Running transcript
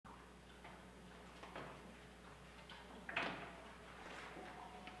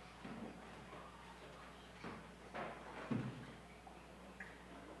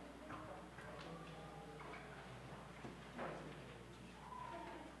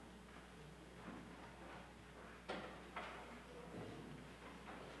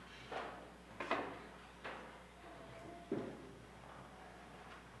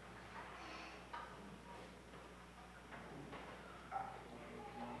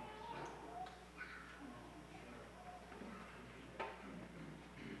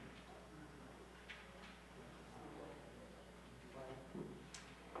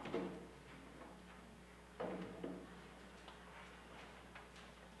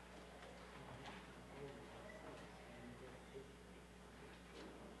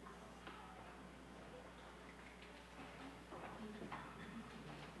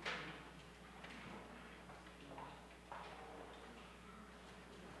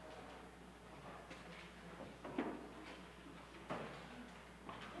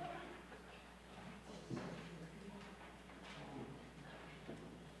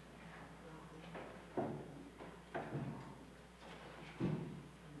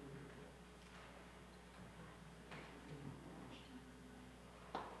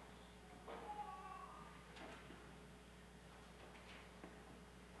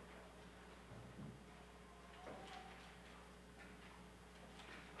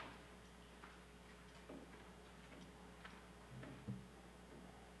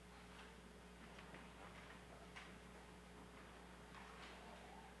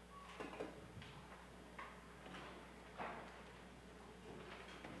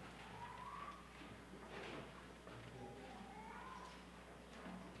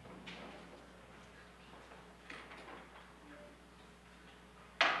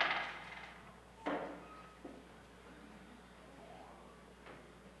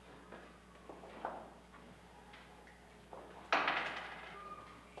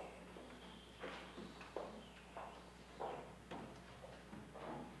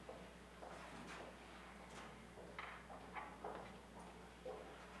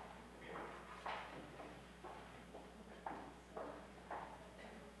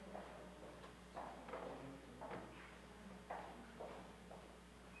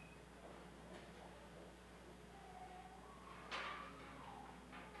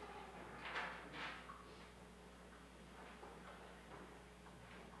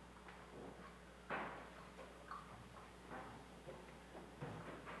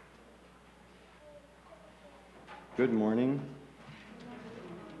Good morning.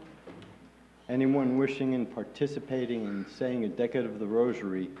 Anyone wishing and participating in saying a decade of the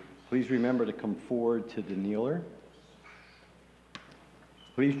Rosary, please remember to come forward to the kneeler.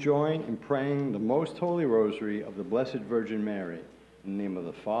 Please join in praying the Most Holy Rosary of the Blessed Virgin Mary. In the name of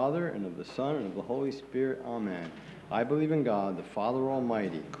the Father, and of the Son, and of the Holy Spirit. Amen. I believe in God, the Father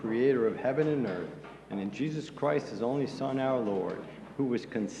Almighty, creator of heaven and earth, and in Jesus Christ, his only Son, our Lord, who was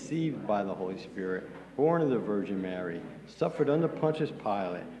conceived by the Holy Spirit, born of the Virgin Mary, suffered under Pontius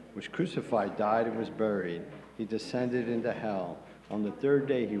Pilate, was crucified, died, and was buried. He descended into hell. On the third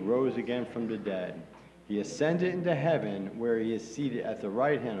day he rose again from the dead. He ascended into heaven, where he is seated at the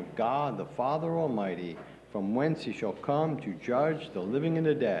right hand of God, the Father Almighty, from whence he shall come to judge the living and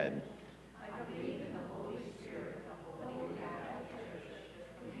the dead. I believe in the Holy Spirit, the Holy Catholic Church,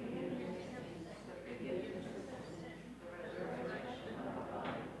 the communion of saints, the forgiveness of sins, the resurrection of the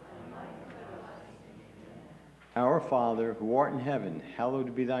body, and life everlasting. Our Father, who art in heaven,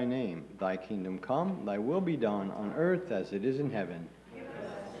 hallowed be thy name. Thy kingdom come, thy will be done, on earth as it is in heaven. Give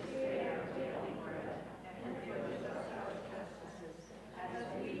us this day our daily bread, and forgive us our trespasses, as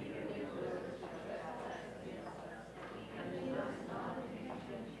we forgive those who trespass against us. And lead us not into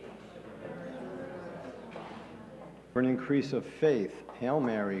temptation, but deliver us from evil. For an increase of faith, Hail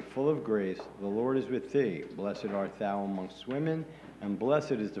Mary, full of grace, the Lord is with thee. Blessed art thou amongst women, and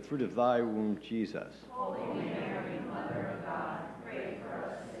blessed is the fruit of thy womb, Jesus. Holy Mary, Mother of God, pray for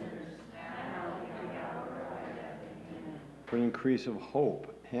us sinners, now and at the hour of our death. Amen. For an increase of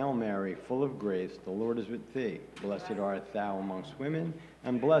hope, Hail Mary, full of grace, the Lord is with thee. Blessed art thou amongst women,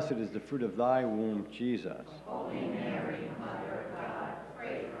 and blessed is the fruit of thy womb, Jesus. Holy Mary, Mother of God,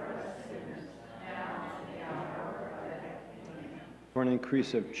 pray for us sinners, now and at the hour of our death. Amen. For an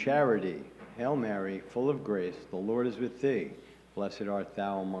increase of charity, Hail Mary, full of grace, the Lord is with thee. Blessed art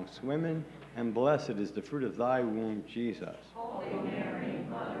thou amongst women, and blessed is the fruit of thy womb, Jesus. Holy Mary,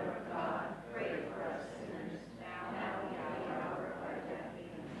 Mother of God, pray for us sinners, now and at the hour of our death.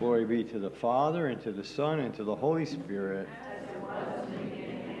 Amen. Glory be to the Father, and to the Son, and to the Holy Spirit. As it was in the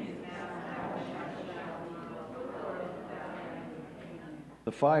beginning, is now, and ever shall be, world without end. Amen.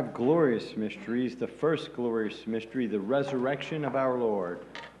 The five glorious mysteries. The first glorious mystery, the resurrection of our Lord.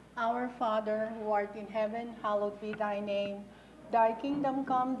 Our Father, who art in heaven, hallowed be thy name. Thy kingdom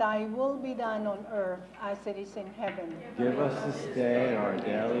come, thy will be done on earth as it is in heaven. Give us this day our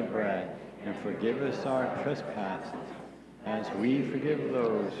daily bread, and forgive us our trespasses, as we forgive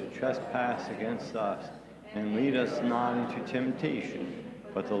those who trespass against us. And lead us not into temptation,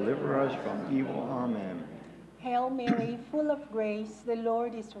 but deliver us from evil. Amen. Hail Mary, full of grace, the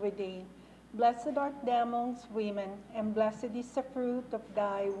Lord is with thee. Blessed art thou amongst women, and blessed is the fruit of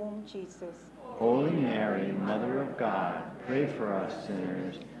thy womb, Jesus. Holy Mary, Mother of God, pray for us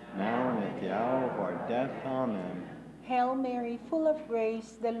sinners, now and at the hour of our death. Amen. Hail Mary, full of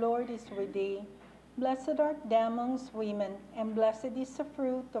grace, the Lord is with thee. Blessed art thou amongst women, and blessed is the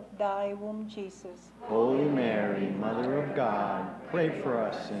fruit of thy womb, Jesus. Holy Mary, Mother of God, pray for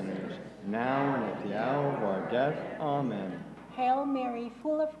us sinners, now and at the hour of our death. Amen. Hail Mary,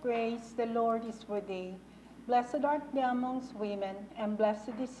 full of grace, the Lord is with thee. Blessed art thou amongst women, and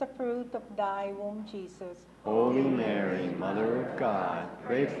blessed is the fruit of thy womb, Jesus. Holy Mary, Mother of God,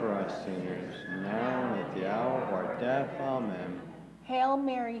 pray for us sinners, now and at the hour of our death. Amen. Hail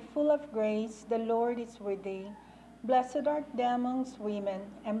Mary, full of grace, the Lord is with thee. Blessed art thou amongst women,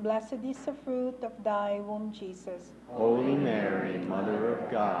 and blessed is the fruit of thy womb, Jesus. Holy Mary, Mother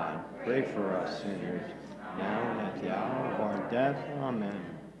of God, pray for us sinners, now and at the hour of our death. Amen.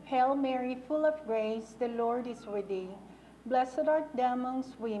 Hail Mary, full of grace, the Lord is with thee. Blessed art thou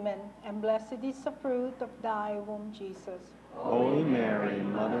amongst women, and blessed is the fruit of thy womb, Jesus. Holy Mary,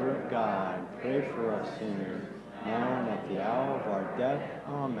 Mother of God, pray for us sinners, now and at the hour of our death.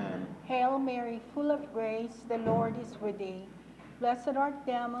 Amen. Hail Mary, full of grace, the Lord is with thee. Blessed art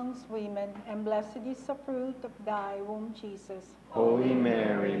thou amongst women, and blessed is the fruit of thy womb, Jesus. Holy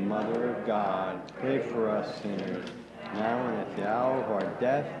Mary, Mother of God, pray for us sinners, now and at the hour of our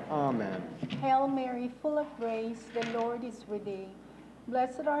death. Amen. Hail Mary, full of grace, the Lord is with thee.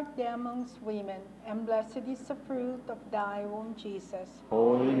 Blessed art thou amongst women, and blessed is the fruit of thy womb, Jesus.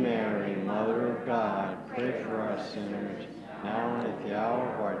 Holy Mary, Mother of God, pray for us sinners, now and at the hour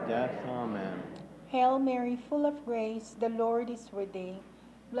of our death. Amen. Hail Mary, full of grace, the Lord is with thee.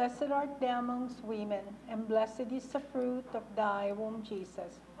 Blessed art thou amongst women, and blessed is the fruit of thy womb,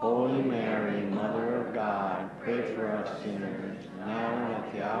 Jesus. Holy Mary, Mother of God, pray for us sinners, now and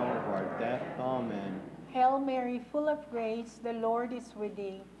at the hour of our death. Amen. Hail Mary, full of grace, the Lord is with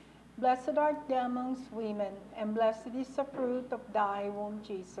thee. Blessed art thou amongst women, and blessed is the fruit of thy womb,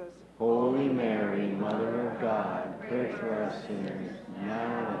 Jesus. Holy Mary, Mother of God, pray for us sinners,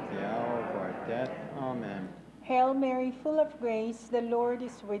 now and at the hour of our death. Amen. Hail Mary, full of grace, the Lord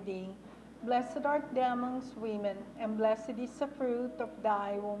is with thee. Blessed art thou amongst women, and blessed is the fruit of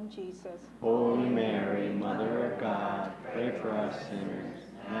thy womb, Jesus. Holy Mary, Mother of God, pray for us sinners,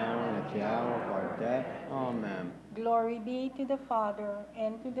 now and at the hour of our death. Amen. Glory be to the Father,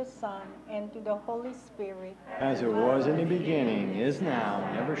 and to the Son, and to the Holy Spirit. As it was in the beginning, is now,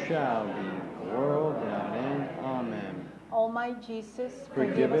 and ever shall be, a world without end. Amen. O my Jesus,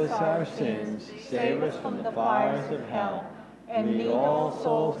 Forgive us our sins, save us from the fires of hell, and lead all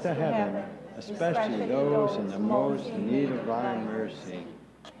souls to heaven, especially those in the most need of thy mercy.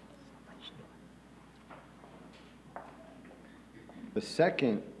 The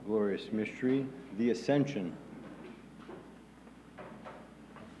second glorious mystery, the Ascension.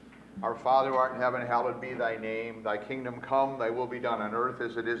 Our Father who art in heaven, hallowed be thy name. Thy kingdom come, thy will be done on earth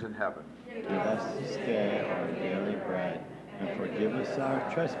as it is in heaven. Give us this day our daily bread, and forgive us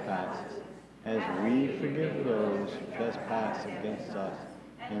our trespasses, as we forgive those who trespass against us.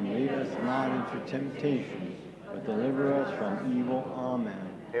 And lead us not into temptation, but deliver us from evil. Amen.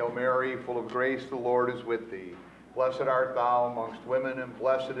 Hail Mary, full of grace, the Lord is with thee. Blessed art thou amongst women, and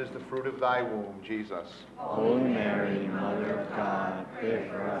blessed is the fruit of thy womb, Jesus. Holy Mary, Mother of God, pray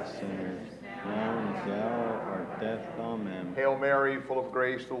for us sinners, now and at the hour of our death. Amen. Hail Mary, full of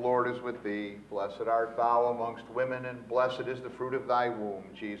grace, the Lord is with thee. Blessed art thou amongst women, and blessed is the fruit of thy womb,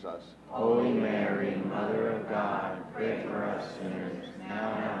 Jesus. Holy Mary, Mother of God, pray for us sinners,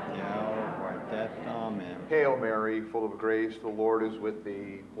 now and at the hour of our death. Amen. Hail Mary, full of grace, the Lord is with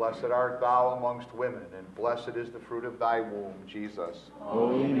thee. Blessed art thou amongst women, and blessed is the fruit of thy womb, Jesus.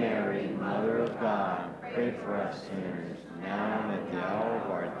 Holy Mary, Mother of God, pray for us sinners, now and at the hour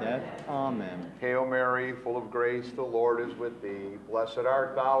of our death. Amen. Hail Mary, full of grace, the Lord is with thee. Blessed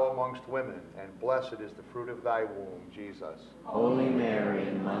art thou amongst women, and blessed is the fruit of thy womb, Jesus. Holy Mary,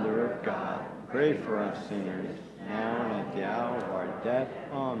 Mother of God, pray for us sinners, now and at the hour of our death.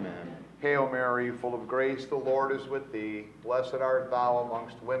 Amen. Hail Mary, full of grace, the Lord is with thee. Blessed art thou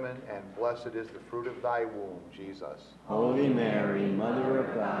amongst women, and blessed is the fruit of thy womb, Jesus. Holy Mary, Mother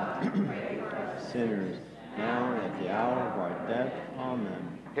of God, pray for us sinners, now and at the hour of our death.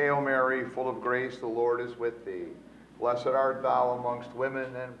 Amen. Hail Mary, full of grace, the Lord is with thee. Blessed art thou amongst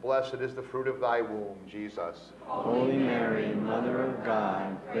women, and blessed is the fruit of thy womb, Jesus. Holy Mary, Mother of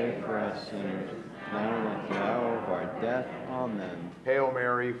God, pray for us sinners, now and at the hour of our death. Amen. Hail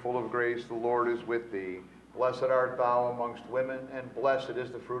Mary, full of grace, the Lord is with thee. Blessed art thou amongst women, and blessed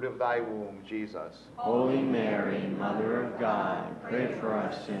is the fruit of thy womb, Jesus. Holy Mary, Mother of God, pray for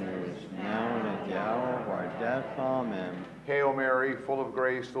us sinners, now and at the hour of our death. Amen. Hail Mary, full of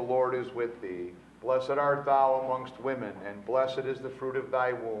grace, the Lord is with thee. Blessed art thou amongst women, and blessed is the fruit of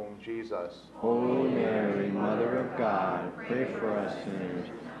thy womb, Jesus. Holy Mary, Mother of God, pray for us sinners,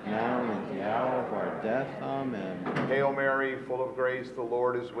 now and at the hour of our death. Amen. Hail Mary, full of grace, the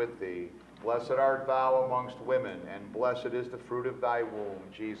Lord is with thee. Blessed art thou amongst women, and blessed is the fruit of thy womb,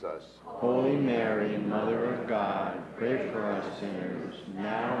 Jesus. Holy Mary, Mother of God, pray for us sinners,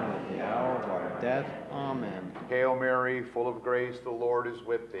 now and at the hour of our death. Amen. Hail Mary, full of grace, the Lord is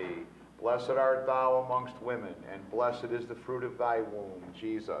with thee. Blessed art thou amongst women, and blessed is the fruit of thy womb,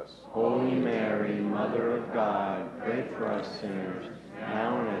 Jesus. Holy Mary, Mother of God, pray for us sinners,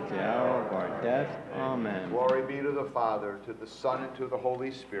 now and at the hour of our death. Amen. Glory be to the Father, to the Son, and to the Holy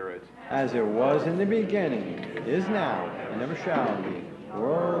Spirit. As it was in the beginning, is now, and ever shall be,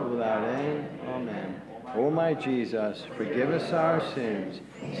 world without end. Amen. O my Jesus, forgive us our sins,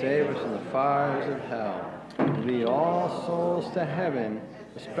 save us from the fires of hell, lead all souls to heaven,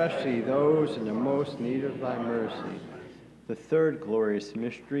 especially those in the most need of thy mercy. The third glorious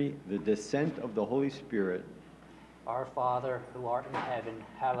mystery, the descent of the Holy Spirit. Our Father, who art in heaven,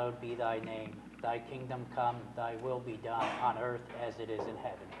 hallowed be thy name. Thy kingdom come, thy will be done, on earth as it is in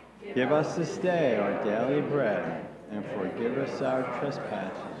heaven. Give us this day our daily bread, and forgive us our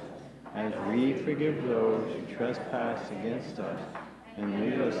trespasses, as we forgive those who trespass against us. And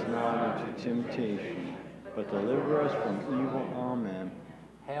lead us not into temptation, but deliver us from evil. Amen.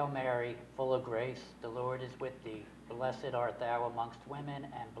 Hail Mary, full of grace, the Lord is with thee. Blessed art thou amongst women,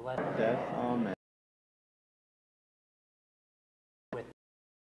 and blessed Death. Amen.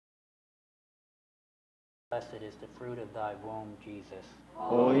 blessed is the fruit of thy womb, Jesus.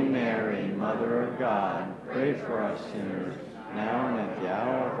 Holy Mary, Mother of God, pray for us sinners, now and at the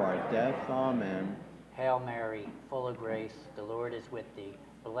hour of our death. Amen. Hail Mary, full of grace, the Lord is with thee.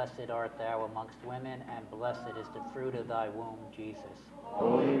 Blessed art thou amongst women, and blessed is the fruit of thy womb, Jesus.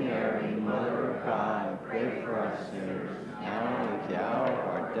 Holy Mary, Mother of God, pray for us sinners, now and at the hour of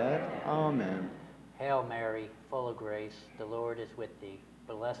our death. Amen. Hail Mary, full of grace, the Lord is with thee.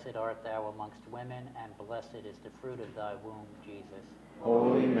 Blessed art thou amongst women, and blessed is the fruit of thy womb, Jesus.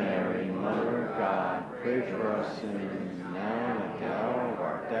 Holy Mary, Mother of God, pray for us sinners, now and at the hour of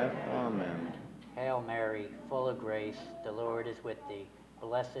our death. Amen. Hail Mary, full of grace, the Lord is with thee.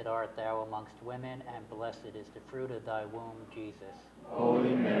 Blessed art thou amongst women, and blessed is the fruit of thy womb, Jesus.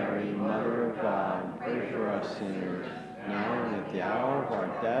 Holy Mary, Mother of God, pray for us sinners, now and at the hour of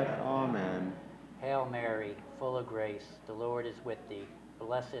our death. Amen. Hail Mary, full of grace, the Lord is with thee.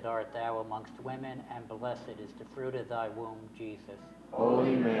 Blessed art thou amongst women, and blessed is the fruit of thy womb, Jesus.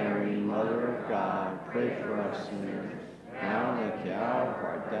 Holy Mary, Mother of God, pray for us sinners, now and at the hour of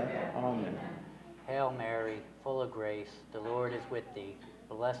our death. Amen. Hail Mary, full of grace, the Lord is with thee.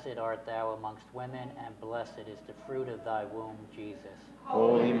 Blessed art thou amongst women, and blessed is the fruit of thy womb, Jesus.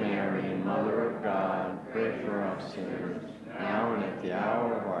 Holy Mary, Mother of God, pray for us sinners, now and at the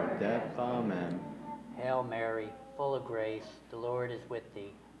hour of our death. Amen. Hail Mary, full of grace, the Lord is with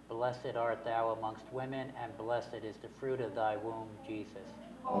thee. Blessed art thou amongst women, and blessed is the fruit of thy womb, Jesus.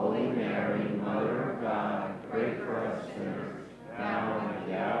 Holy Mary, Mother of God, pray for us sinners, now and at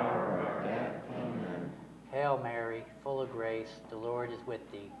the hour of our death. Amen. Hail Mary, full of grace, the Lord is with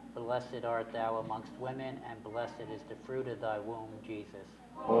thee. Blessed art thou amongst women, and blessed is the fruit of thy womb, Jesus.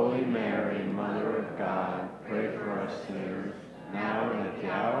 Holy Mary, Mother of God, pray for us sinners, now and at the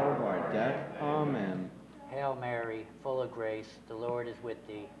hour of our death. Amen. Hail Mary, full of grace, the Lord is with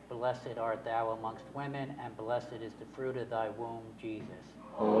thee. Blessed art thou amongst women, and blessed is the fruit of thy womb, Jesus.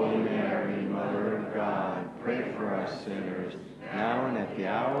 Holy Mary, Mother of God, pray for us sinners, now and at the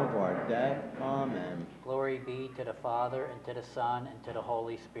hour of our death. Amen. Glory be to the Father, and to the Son, and to the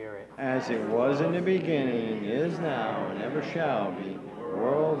Holy Spirit. As it was in the beginning, is now, and ever shall be,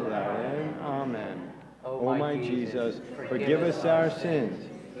 world without end. Amen. O my Jesus, forgive us our sins,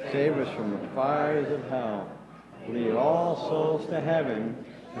 save us from the fires of hell. Lead all souls to heaven,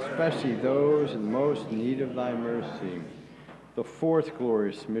 especially those in most need of thy mercy. The fourth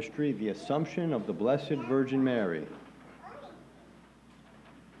glorious mystery, the Assumption of the Blessed Virgin Mary.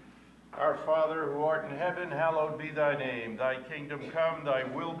 Our Father, who art in heaven, hallowed be thy name. Thy kingdom come, thy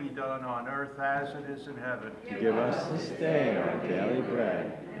will be done on earth as it is in heaven. Give us this day our daily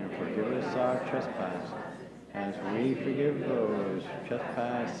bread, and forgive us our trespasses, as we forgive those who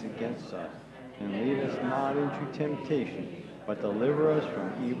trespass against us. And lead us not into temptation, but deliver us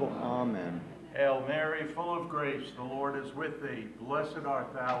from evil. Amen. Hail Mary, full of grace, the Lord is with thee. Blessed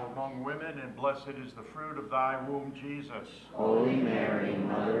art thou among women, and blessed is the fruit of thy womb, Jesus. Holy Mary,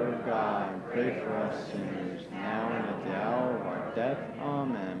 Mother of God, pray for us sinners, now and at the hour of our death.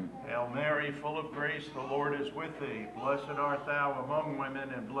 Amen. Hail Mary, full of grace, the Lord is with thee. Blessed art thou among women,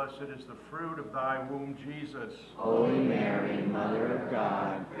 and blessed is the fruit of thy womb, Jesus. Holy Mary, Mother of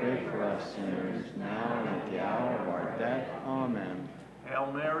God, pray for us sinners, now and at the hour of our death. Amen. Hail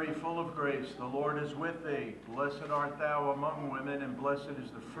Mary, full of grace, the Lord is with thee. Blessed art thou among women, and blessed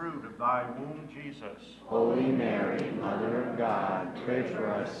is the fruit of thy womb, Jesus. Holy Mary, Mother of God, pray for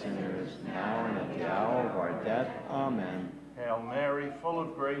us sinners, now and at the hour of our death. Amen. Hail Mary, full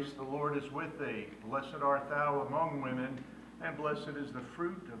of grace, the Lord is with thee. Blessed art thou among women, and blessed is the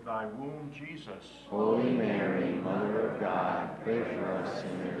fruit of thy womb, Jesus. Holy Mary, Mother of God, pray for us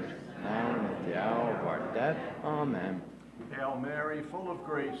sinners, now and at the hour of our death. Amen. Hail Mary, full of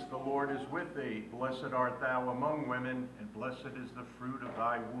grace, the Lord is with thee. Blessed art thou among women, and blessed is the fruit of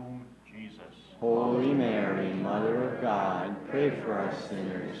thy womb, Jesus. Holy Mary, Mother of God, pray for us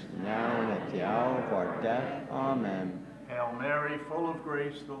sinners, now and at the hour of our death. Amen. Hail Mary, full of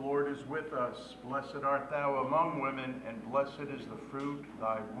grace, the Lord is with us. Blessed art thou among women, and blessed is the fruit of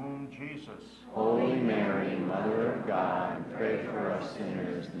thy womb, Jesus. Holy Mary, Mother of God, pray for us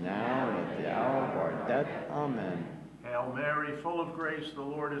sinners, now and at the hour of our death. Amen. Hail Mary, full of grace, the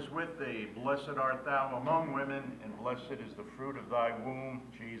Lord is with thee. Blessed art thou among women, and blessed is the fruit of thy womb,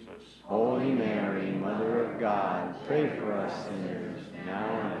 Jesus. Holy Mary, Mother of God, pray for us sinners, now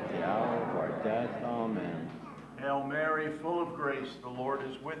and at the hour of our death. Amen. Hail Mary, full of grace, the Lord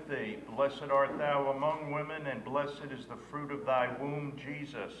is with thee. Blessed art thou among women, and blessed is the fruit of thy womb,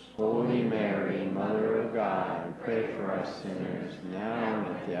 Jesus. Holy Mary, Mother of God, pray for us sinners, now and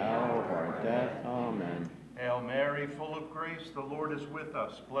at the hour of our death. Amen. Hail Mary, full of grace, the Lord is with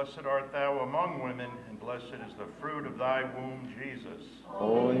us. Blessed art thou among women, and blessed is the fruit of thy womb, Jesus.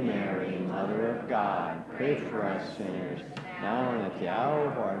 Holy Mary, Mother of God, pray for us sinners, now and at the hour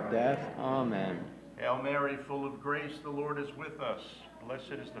of our death. Amen. Hail Mary, full of grace, the Lord is with us.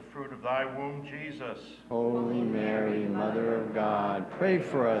 Blessed is the fruit of thy womb, Jesus. Holy Mary, Mother of God, pray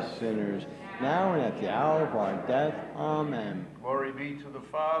for us sinners, now and at the hour of our death. Amen. Glory be to the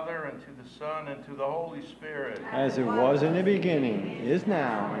Father, and to the Son, and to the Holy Spirit. As it was in the beginning, is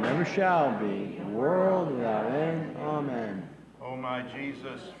now, and ever shall be, world without end. Amen. O my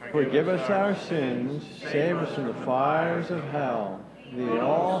Jesus, Forgive us our sins, save us from the fires of hell. Lead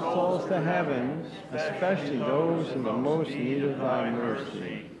all souls to heaven, especially those in the most need of thy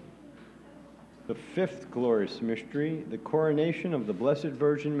mercy. The fifth glorious mystery, the coronation of the Blessed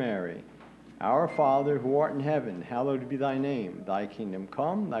Virgin Mary. Our Father, who art in heaven, hallowed be thy name. Thy kingdom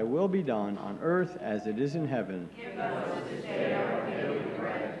come, thy will be done, on earth as it is in heaven. Give us this day our daily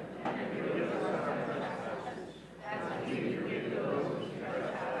bread, and forgive us our trespasses, as we forgive those who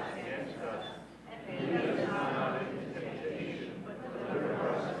trespass against us. And lead us not into temptation, but deliver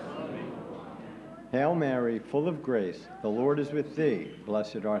us from evil. Hail Mary, full of grace, the Lord is with thee.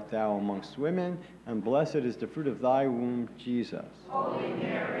 Blessed art thou amongst women, and blessed is the fruit of thy womb, Jesus. Holy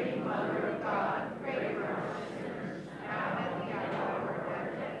Mary, Mother of God, pray for us sinners, now and at the hour of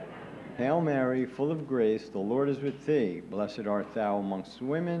our death. Hail Mary, full of grace, the Lord is with thee. Blessed art thou amongst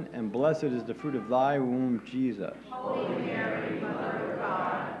women, and blessed is the fruit of thy womb, Jesus. Holy Mary, Mother of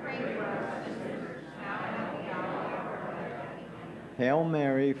God, pray for us sinners, now and at the hour of our death. Hail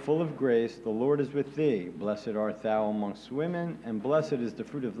Mary, full of grace, the Lord is with thee. Blessed art thou amongst women, and blessed is the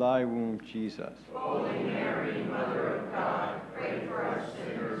fruit of thy womb, Jesus. Holy Mary, Mother of God, pray for us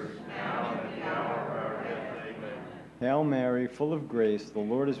sinners, now and at the hour of our death. Amen. Hail Mary, full of grace, the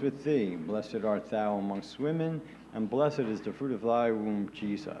Lord is with thee. Blessed art thou amongst women, and blessed is the fruit of thy womb,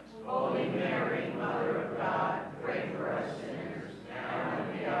 Jesus. Holy Mary, Mother of God, pray for us sinners, now and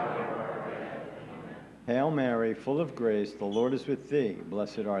at the hour of our death. Hail Mary, full of grace, the Lord is with thee.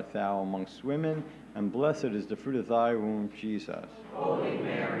 Blessed art thou amongst women, and blessed is the fruit of thy womb, Jesus. Holy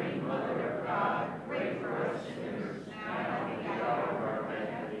Mary, Mother of God, pray for us sinners, now and at the hour of our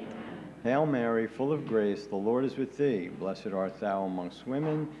death. Amen. Hail Mary, full of grace, the Lord is with thee. Blessed art thou amongst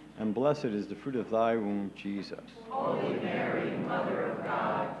women, and blessed is the fruit of thy womb, Jesus. Holy Mary, Mother of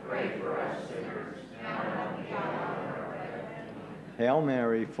God, pray for us sinners, now and at the hour of our death. Hail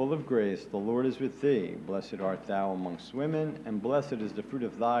Mary, full of grace, the Lord is with thee. Blessed art thou amongst women, and blessed is the fruit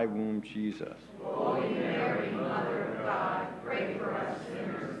of thy womb, Jesus. Holy Mary, Mother of God, pray for us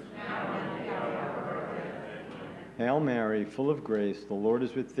sinners, now and at the hour of our death. Hail Mary, full of grace, the Lord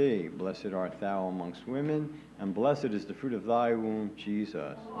is with thee. Blessed art thou amongst women, and blessed is the fruit of thy womb,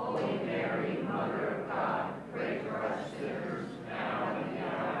 Jesus. Holy Mary, Mother of God, pray for us sinners, now and at the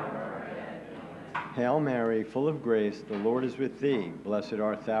hour of our death. Hail Mary, full of grace, the Lord is with thee. Blessed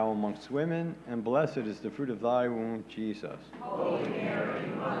art thou amongst women, and blessed is the fruit of thy womb, Jesus. Holy Mary,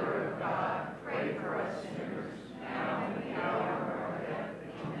 Mother of God, pray for us sinners, now and at the hour of our death.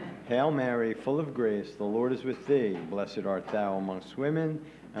 Amen. Hail Mary, full of grace, the Lord is with thee. Blessed art thou amongst women,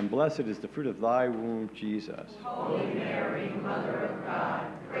 and blessed is the fruit of thy womb, Jesus. Holy Mary, Mother of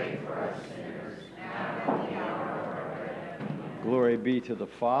God, pray for us sinners, now and at the hour of our death. Amen. Glory be to the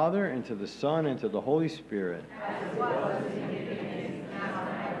Father, and to the Son, and to the Holy Spirit. As it was in the beginning, now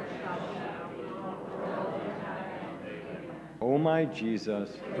and ever shall be, world without end. Amen. O my Jesus,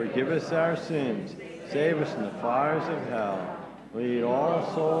 forgive us our sins, save us from the fires of hell. Lead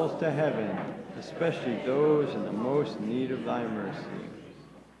all souls to heaven, especially those in the most need of thy mercy.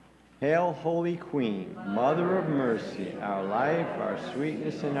 Hail, Holy Queen, Mother of mercy, our life, our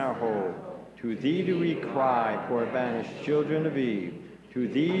sweetness, and our hope. To thee do we cry, poor banished children of Eve. To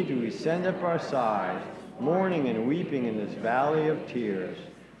thee do we send up our sighs, mourning and weeping in this valley of tears.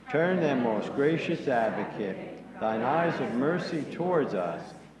 Turn then, most gracious advocate, thine eyes of mercy towards us,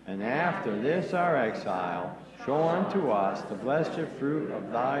 and after this our exile, show unto us the blessed fruit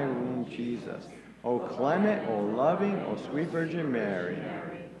of thy womb, Jesus. O clement, O loving, O sweet Virgin Mary,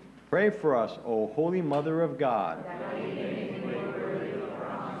 pray for us, O Holy Mother of God.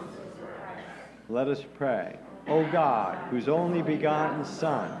 Let us pray. O God, whose only begotten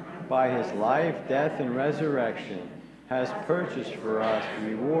Son, by his life, death, and resurrection, has purchased for us the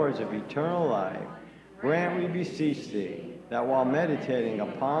rewards of eternal life, grant, we beseech thee, that while meditating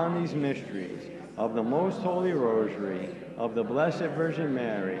upon these mysteries of the most holy Rosary of the Blessed Virgin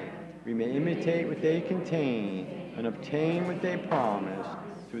Mary, we may imitate what they contain and obtain what they promise,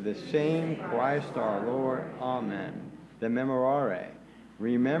 through the same Christ our Lord. Amen. The Memorare.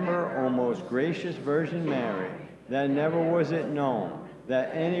 Remember, O most gracious Virgin Mary, that never was it known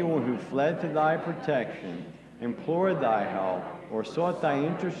that anyone who fled to thy protection, implored thy help, or sought thy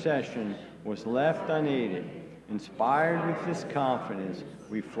intercession was left unaided. Inspired with this confidence,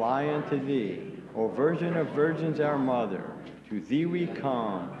 we fly unto thee. O Virgin of Virgins, our Mother, to thee we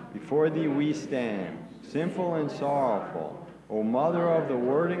come, before thee we stand, sinful and sorrowful. O Mother of the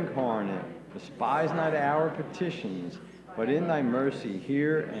Word incarnate, despise not our petitions, but in thy mercy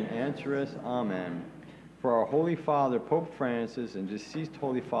hear and answer us. Amen. For our Holy Father, Pope Francis, and deceased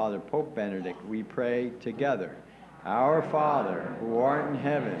Holy Father, Pope Benedict, we pray together. Our Father, who art in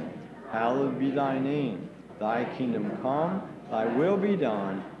heaven, hallowed be thy name. Thy kingdom come, thy will be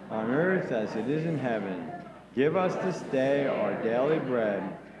done, on earth as it is in heaven. Give us this day our daily bread,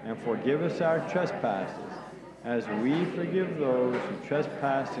 and forgive us our trespasses, as we forgive those who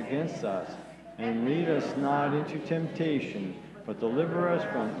trespass against us. And lead us not into temptation, but deliver us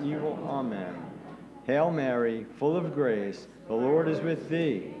from evil. Amen. Hail Mary, full of grace, the Lord is with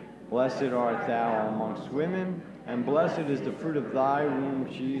thee. Blessed art thou amongst women, and blessed is the fruit of thy womb,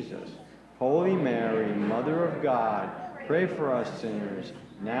 Jesus. Holy Mary, Mother of God, pray for us sinners,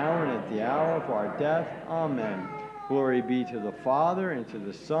 now and at the hour of our death. Amen. Glory be to the Father, and to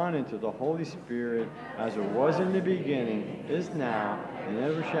the Son, and to the Holy Spirit, as it was in the beginning, is now, and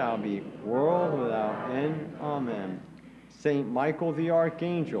ever shall be, world without end. Amen. Saint Michael the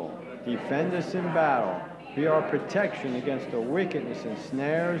Archangel, defend us in battle. Be our protection against the wickedness and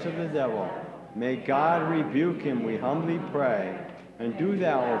snares of the devil. May God rebuke him, we humbly pray. And do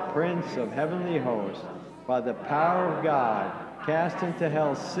thou, O Prince of heavenly hosts, by the power of God, cast into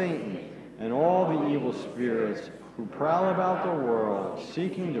hell Satan and all the evil spirits who prowl about the world,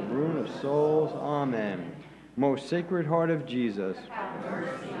 seeking the ruin of souls. Amen. Most Sacred Heart of Jesus,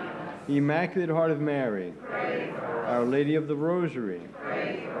 Immaculate Heart of Mary, Our Lady of the Rosary,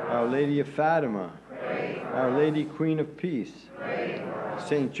 Our Lady of Fatima, Our Lady Queen of Peace,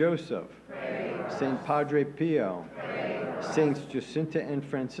 Saint Joseph, Saint Padre Pio, Saints Jacinta and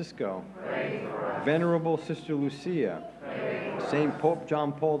Francisco, Venerable Sister Lucia, Saint Pope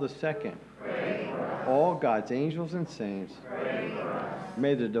John Paul II, all God's angels and saints.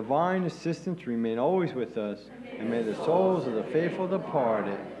 May the divine assistance remain always with us, and may the souls of the faithful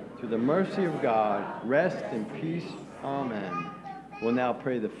departed, through the mercy of God, rest in peace. Amen. We'll now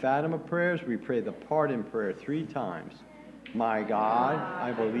pray the Fatima prayers. We pray the pardon prayer 3 times. My God,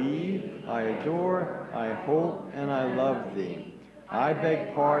 I believe, I adore, I hope, and I love thee. I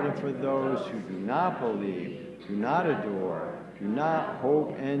beg pardon for those who do not believe, do not adore, do not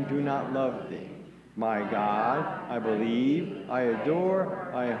hope, and do not love thee. My God, I believe, I adore,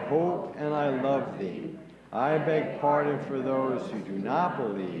 I hope, and I love thee. I beg pardon for those who do not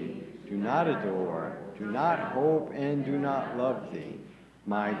believe, do not adore, do not hope, and do not love thee.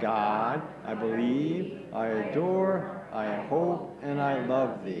 My God, I believe, I adore, I hope, and I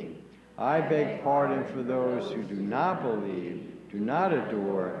love thee. I beg pardon for those who do not believe, do not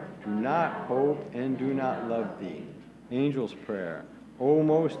adore, do not hope, and do not love thee. Angel's Prayer. O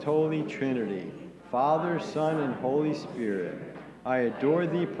most holy Trinity, Father, Son, and Holy Spirit, I adore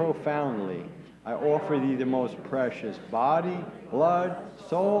thee profoundly. I offer thee the most precious body, blood,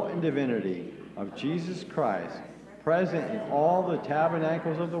 soul, and divinity of Jesus Christ, present in all the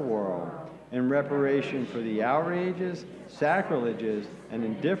tabernacles of the world, in reparation for the outrages, sacrileges, and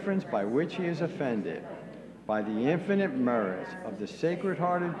indifference by which he is offended. By the infinite merits of the Sacred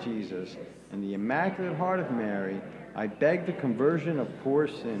Heart of Jesus and the Immaculate Heart of Mary, I beg the conversion of poor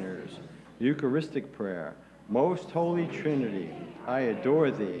sinners. Eucharistic Prayer. Most Holy Trinity, I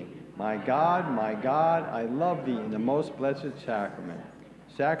adore thee. My God, I love thee in the most blessed sacrament.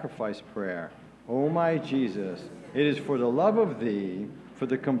 Sacrifice Prayer. O my Jesus, it is for the love of thee, for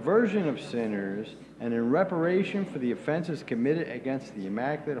the conversion of sinners, and in reparation for the offenses committed against the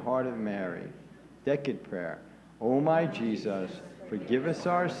Immaculate Heart of Mary. Decade Prayer. O my Jesus, forgive us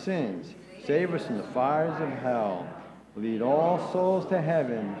our sins, save us from the fires of hell, lead all souls to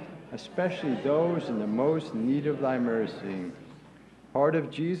heaven, especially those in the most need of thy mercy. Heart of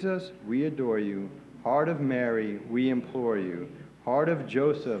Jesus, we adore you. Heart of Mary, we implore you. Heart of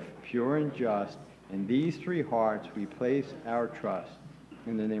Joseph, pure and just, in these 3 hearts we place our trust.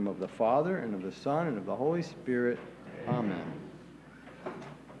 In the name of the Father, and of the Son, and of the Holy Spirit. Amen.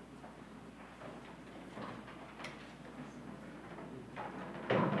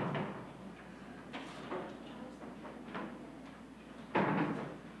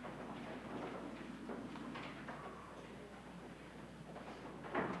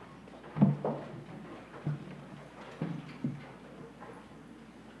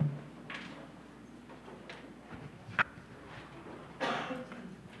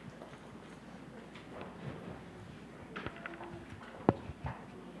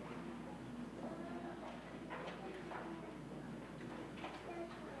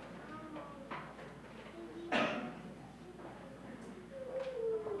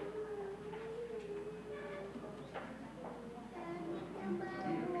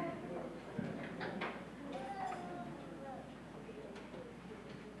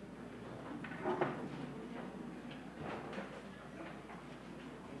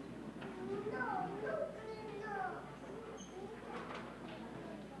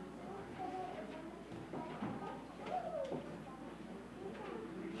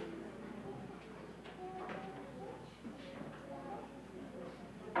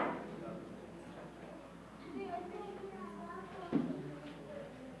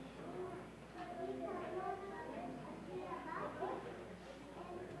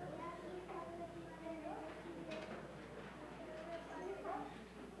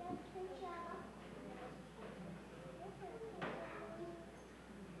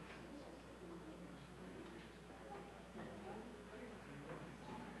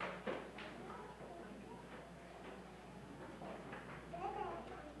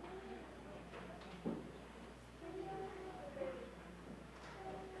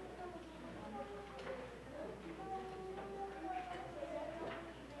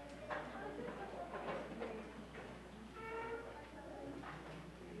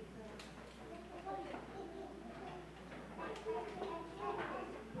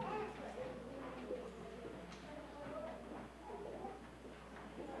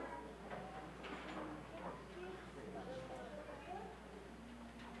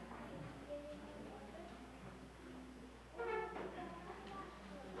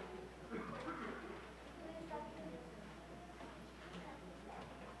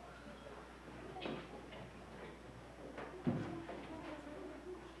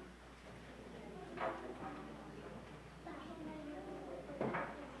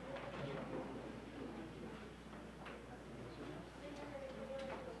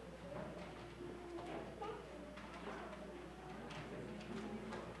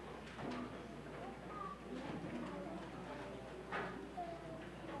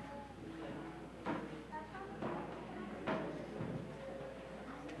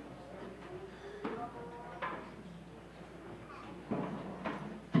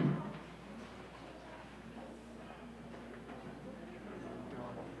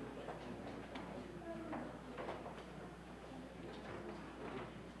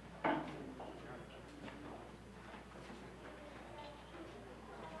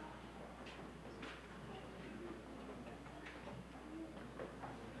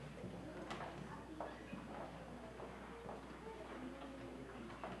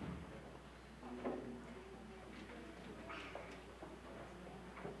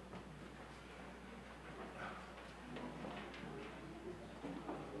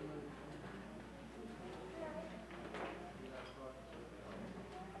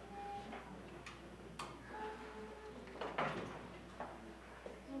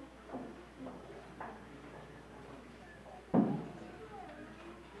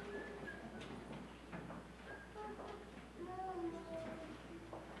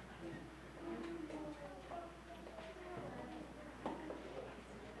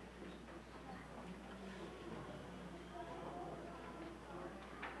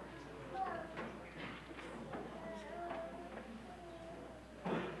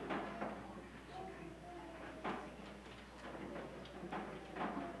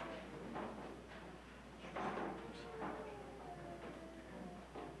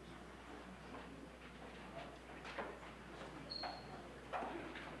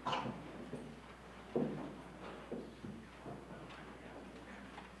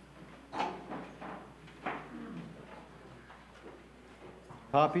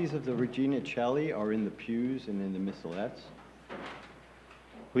 Copies of the Regina Celli are in the pews and in the missalettes.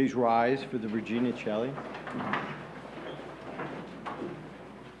 Please rise for the Regina Celli.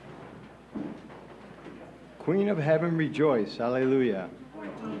 Queen of Heaven, rejoice, alleluia.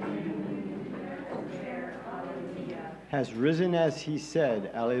 Has risen as he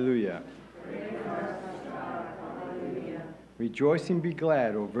said, alleluia. Rejoice and be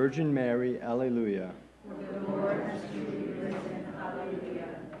glad, O Virgin Mary, alleluia.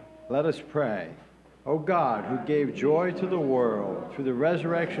 Let us pray. O God, who gave joy to the world through the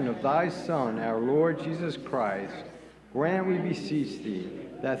resurrection of thy Son, our Lord Jesus Christ, grant, we beseech thee,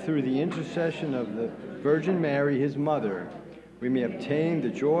 that through the intercession of the Virgin Mary, his mother, we may obtain the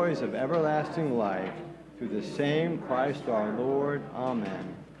joys of everlasting life, through the same Christ our Lord.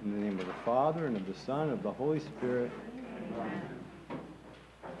 Amen. In the name of the Father, and of the Son, and of the Holy Spirit. Amen.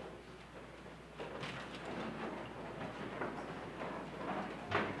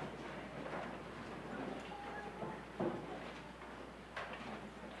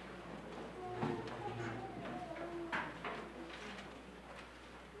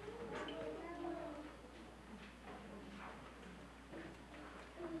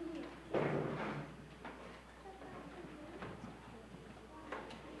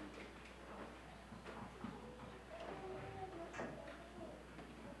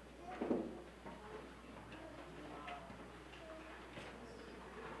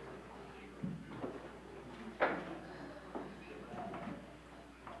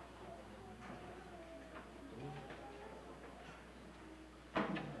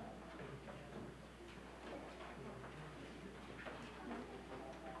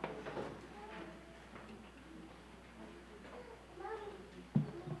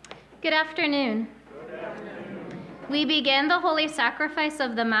 Good afternoon. We begin the Holy Sacrifice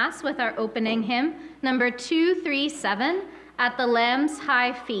of the Mass with our opening hymn, number 237, at the Lamb's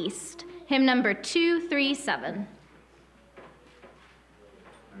High Feast. Hymn number 237.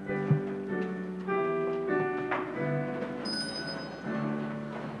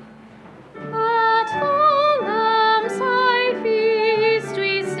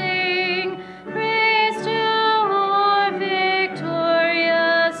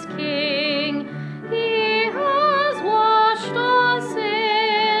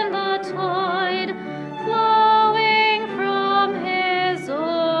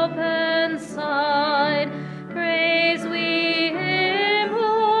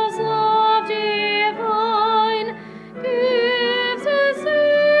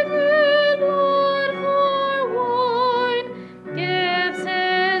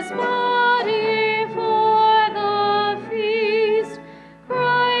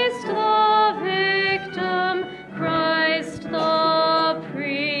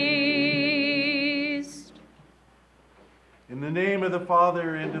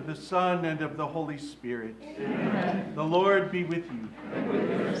 Father, and of the Son, and of the Holy Spirit. Amen. The Lord be with you. And with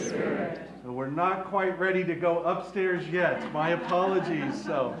your spirit. So we're not quite ready to go upstairs yet. My apologies.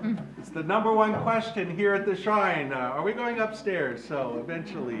 So it's the number one question here at the Shrine. Are we going upstairs? So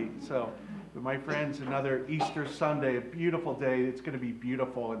eventually. So, but my friends, another Easter Sunday, a beautiful day. It's going to be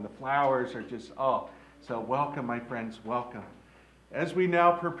beautiful, and the flowers are just, oh. So welcome, my friends, welcome. As we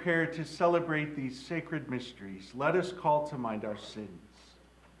now prepare to celebrate these sacred mysteries, let us call to mind our sins.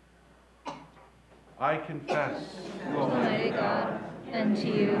 I confess, Almighty God, and to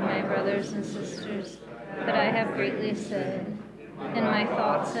you, my brothers and sisters, that I have greatly sinned in my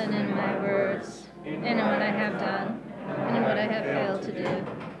thoughts and in my words, and in what I have done, and in what I have failed to do,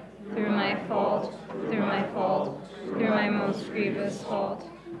 through my fault, through my most grievous fault.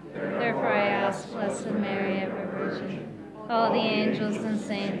 Therefore I ask, Blessed Mary, ever Virgin, all the angels and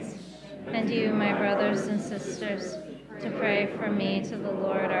saints, and you, my brothers and sisters, to pray for me to the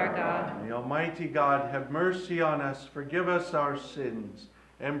Lord our God. May Almighty God have mercy on us, forgive us our sins,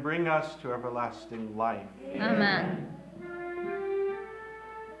 and bring us to everlasting life. Amen.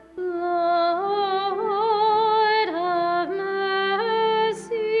 Mercy.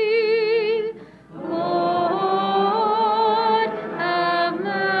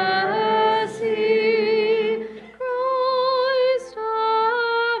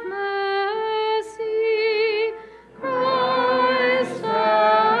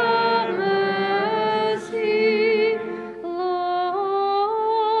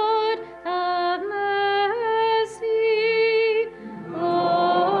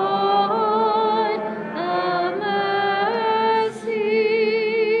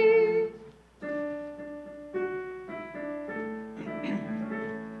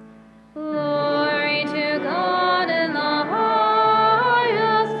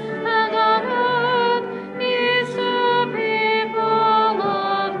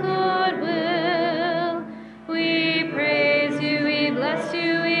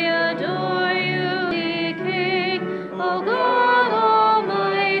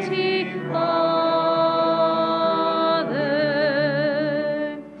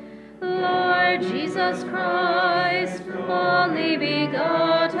 Jesus Christ, only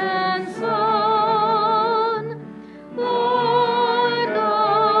begotten Son, Lord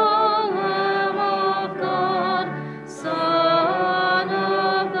God, Lamb of God, Son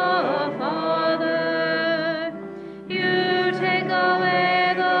of the Father, you take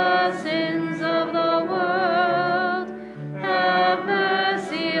away the sins of the world. Have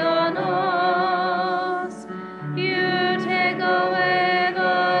mercy on us. You take away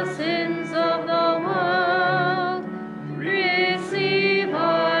the sins of the world. Receive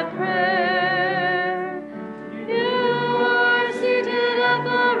our prayer. You are seated at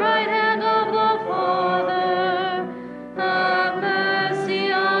the right hand of the Father. Have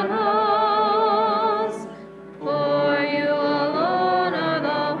mercy on us. For you alone are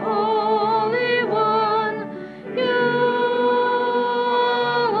the Holy One. You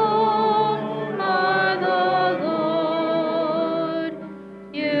alone are the Lord.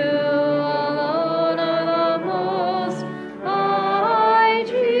 You alone are the Most High,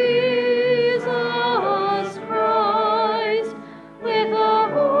 Jesus Christ, with the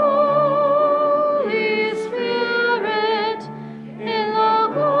Holy Spirit, in the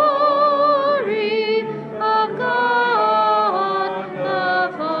glory of God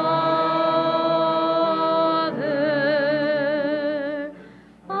the Father.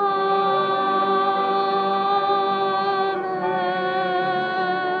 Amen.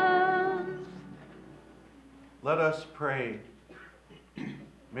 Let us pray.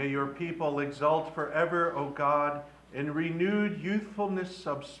 May your people exult forever, O God, in renewed youthfulness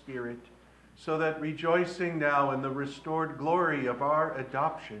of spirit, so that rejoicing now in the restored glory of our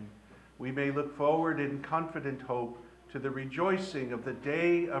adoption, we may look forward in confident hope to the rejoicing of the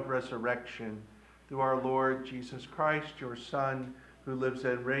day of resurrection, through our Lord Jesus Christ, your Son, who lives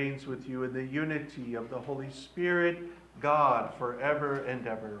and reigns with you in the unity of the Holy Spirit, God, forever and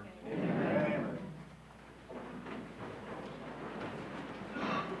ever. Amen.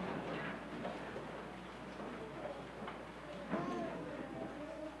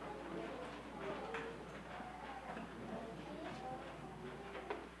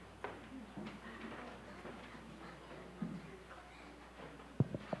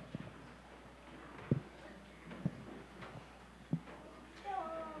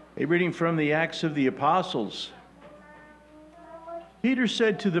 A reading from the Acts of the Apostles. Peter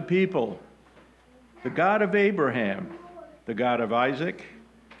said to the people, "The God of Abraham, the God of Isaac,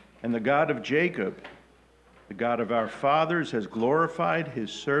 and the God of Jacob, the God of our fathers, has glorified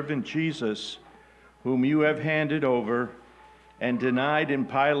his servant Jesus, whom you have handed over and denied in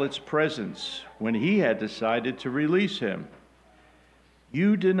Pilate's presence when he had decided to release him.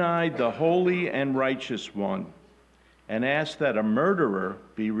 You denied the holy and righteous one and asked that a murderer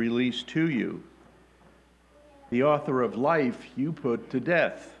be released to you. The author of life you put to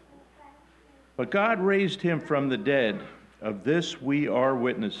death. But God raised him from the dead. Of this we are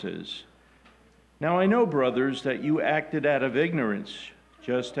witnesses. Now I know, brothers, that you acted out of ignorance,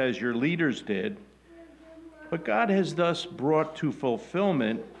 just as your leaders did. But God has thus brought to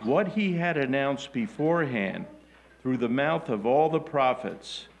fulfillment what he had announced beforehand through the mouth of all the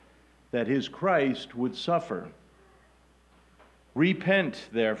prophets, that his Christ would suffer. Repent,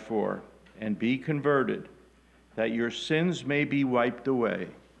 therefore, and be converted, that your sins may be wiped away."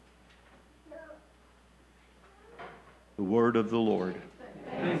 The word of the Lord.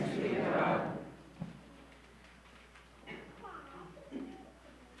 Thanks be to God.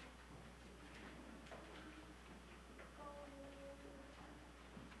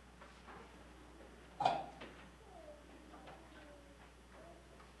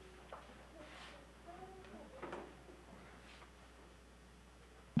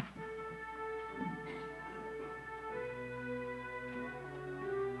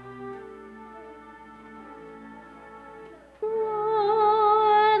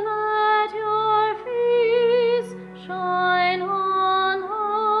 Lord, let your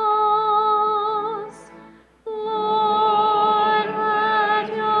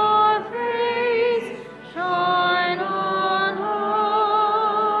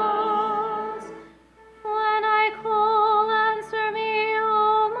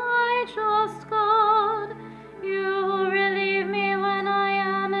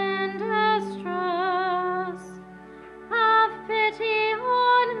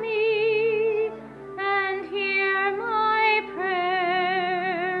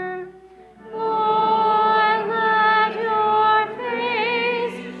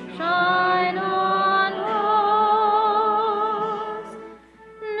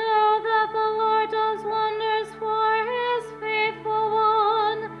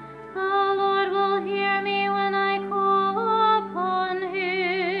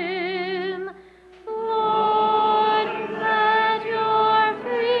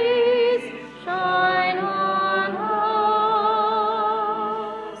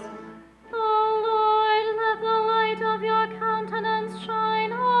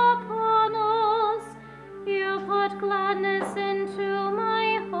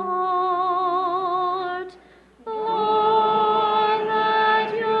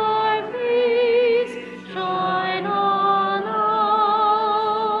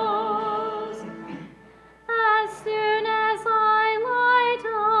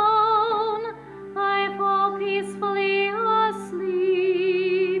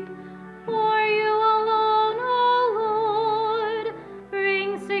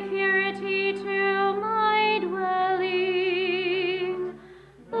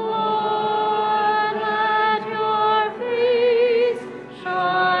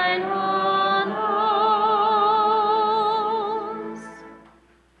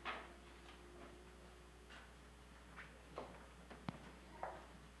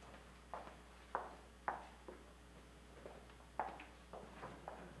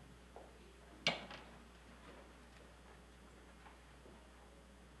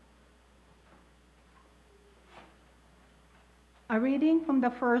A reading from the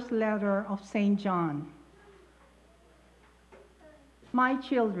first letter of St. John. My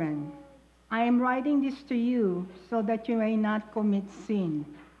children, I am writing this to you so that you may not commit sin.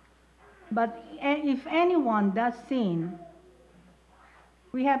 But if anyone does sin,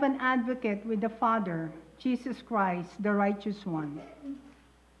 we have an advocate with the Father, Jesus Christ, the righteous one.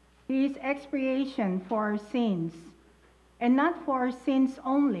 He is expiation for our sins, and not for our sins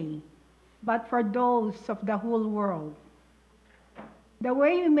only, but for those of the whole world. The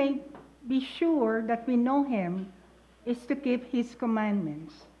way we may be sure that we know him is to keep his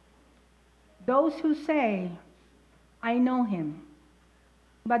commandments. Those who say, I know him,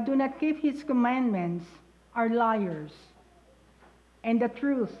 but do not keep his commandments are liars, and the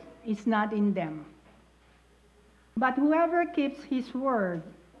truth is not in them. But whoever keeps his word,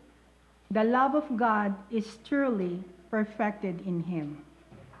 the love of God is truly perfected in him.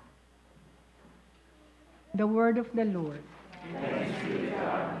 The word of the Lord. Thanks be to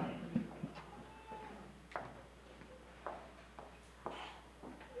God.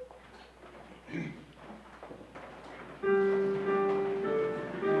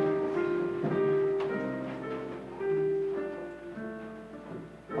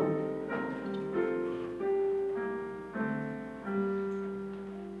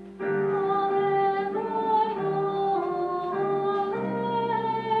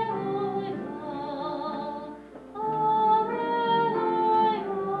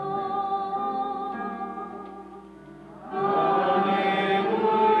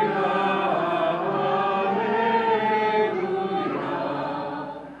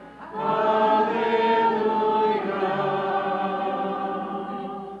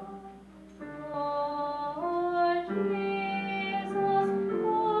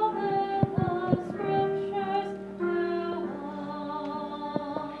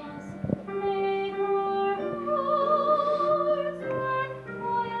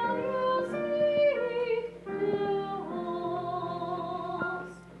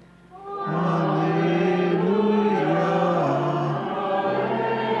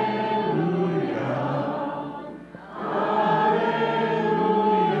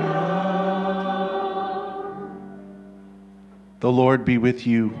 The Lord be with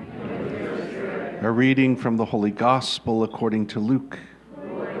you. A reading from the Holy Gospel according to Luke.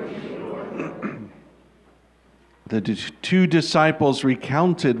 The two disciples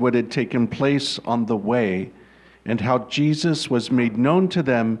recounted what had taken place on the way and how Jesus was made known to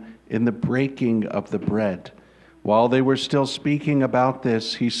them in the breaking of the bread. While they were still speaking about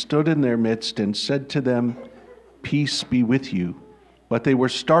this, he stood in their midst and said to them, "Peace be with you." But they were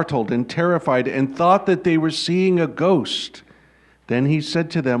startled and terrified and thought that they were seeing a ghost. Then he said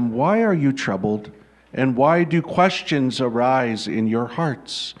to them, "Why are you troubled? And why do questions arise in your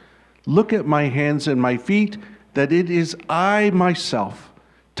hearts? Look at my hands and my feet, that it is I myself.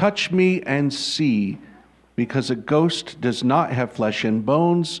 Touch me and see, because a ghost does not have flesh and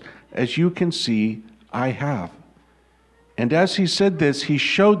bones, as you can see I have." And as he said this, he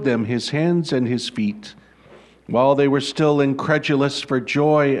showed them his hands and his feet. While they were still incredulous for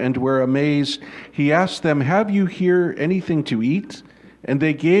joy and were amazed, he asked them, "Have you here anything to eat?" And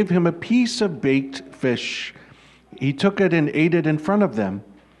they gave him a piece of baked fish. He took it and ate it in front of them.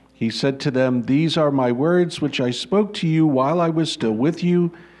 He said to them, "These are my words which I spoke to you while I was still with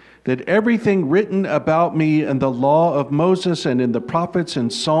you, that everything written about me in the law of Moses and in the prophets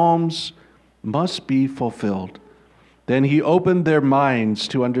and Psalms must be fulfilled." Then he opened their minds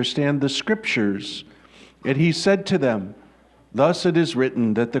to understand the scriptures. And he said to them, "Thus it is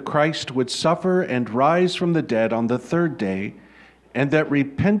written that the Christ would suffer and rise from the dead on the third day, and that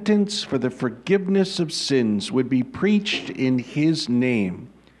repentance for the forgiveness of sins would be preached in his name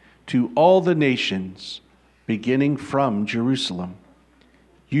to all the nations, beginning from Jerusalem.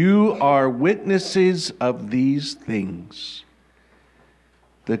 You are witnesses of these things."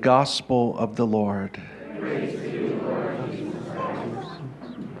 The Gospel of the Lord. Praise to you, Lord Jesus.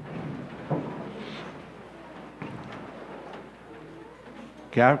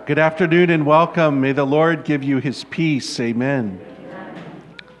 Good afternoon and welcome. May the Lord give you his peace. Amen.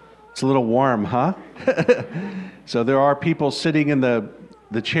 It's a little warm, huh? So there are people sitting in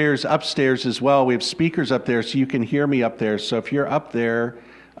the chairs upstairs as well. We have speakers up there so you can hear me up there. So if you're up there,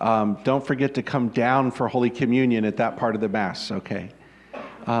 don't forget to come down for Holy Communion at that part of the Mass, okay?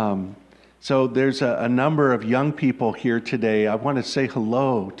 So there's a number of young people here today. I want to say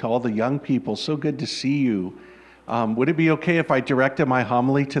hello to all the young people. So good to see you. Would it be okay if I directed my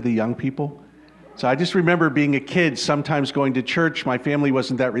homily to the young people? So I just remember being a kid, sometimes going to church. My family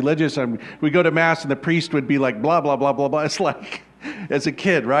wasn't that religious. We go to Mass and the priest would be like, blah, blah, blah, blah, blah. It's like, as a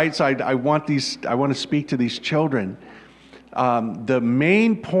kid, right? So I want to speak to these children. The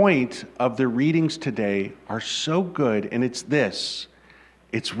main point of the readings today are so good, and it's this.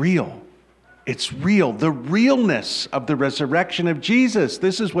 It's real. It's real. The realness of the resurrection of Jesus.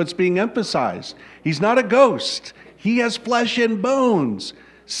 This is what's being emphasized. He's not a ghost. He has flesh and bones.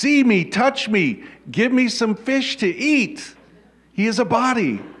 See me, touch me, give me some fish to eat. He is a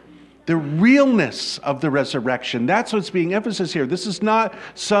body. The realness of the resurrection. That's what's being emphasized here. This is not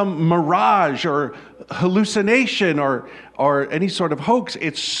some mirage or hallucination or any sort of hoax.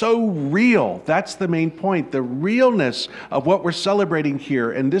 It's so real. That's the main point. The realness of what we're celebrating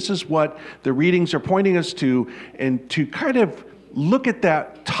here. And this is what the readings are pointing us to. And to kind of look at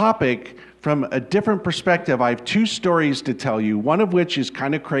that topic from a different perspective, I have two stories to tell you, one of which is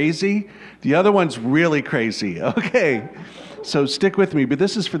kind of crazy. The other one's really crazy. Okay. So stick with me, but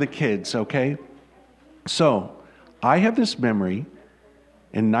this is for the kids, okay? So I have this memory.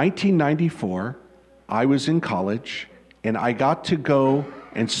 In 1994, I was in college, and I got to go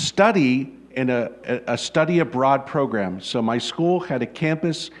and study in a study abroad program. So my school had a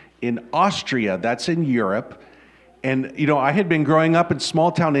campus in Austria, that's in Europe. And, you know, I had been growing up in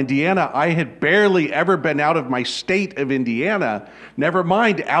small town Indiana. I had barely ever been out of my state of Indiana, never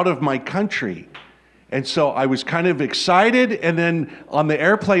mind out of my country. And so I was kind of excited, and then on the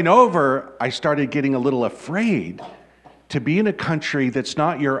airplane over, I started getting a little afraid to be in a country that's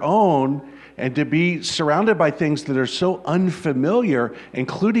not your own and to be surrounded by things that are so unfamiliar,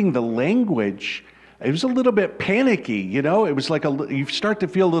 including the language. It was a little bit panicky, you know? It was like you start to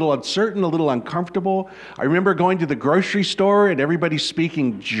feel a little uncertain, a little uncomfortable. I remember going to the grocery store and everybody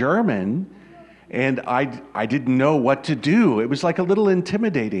speaking German, and I didn't know what to do. It was like a little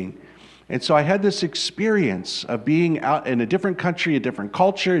intimidating. And so I had this experience of being out in a different country, a different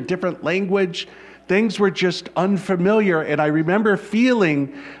culture, a different language. Things were just unfamiliar, and I remember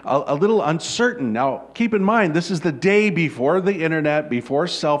feeling a little uncertain. Now, keep in mind, this is the day before the internet, before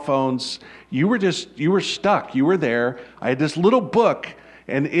cell phones. You were stuck. You were there. I had this little book,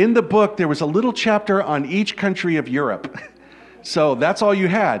 and in the book, there was a little chapter on each country of Europe. So that's all you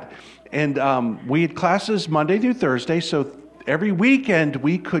had. And we had classes Monday through Thursday, so every weekend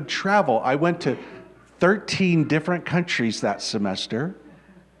we could travel. I went to 13 different countries that semester.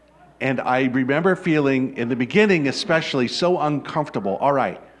 And I remember feeling, in the beginning especially, so uncomfortable. All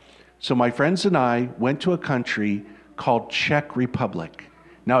right, so my friends and I went to a country called Czech Republic.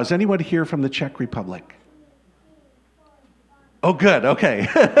 Now, is anyone here from the Czech Republic? Oh, good, okay.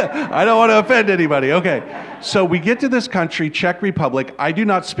 I don't want to offend anybody, okay. So we get to this country, Czech Republic. I do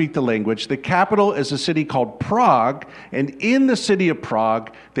not speak the language. The capital is a city called Prague, and in the city of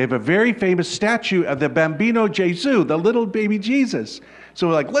Prague, they have a very famous statue of the Bambino Gesù, the little baby Jesus. So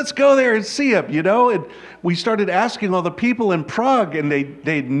we're like, let's go there and see him, you know? And we started asking all the people in Prague, and they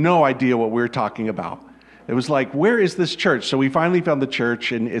had no idea what we were talking about. It was like, where is this church? So we finally found the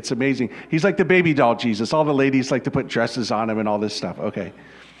church, and it's amazing. He's like the baby doll Jesus. All the ladies like to put dresses on him and all this stuff. Okay.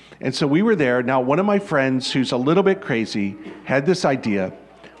 And so we were there. Now, one of my friends who's a little bit crazy had this idea.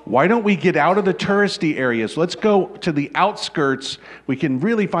 Why don't we get out of the touristy areas? Let's go to the outskirts. We can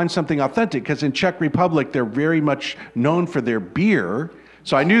really find something authentic, because in Czech Republic, they're very much known for their beer.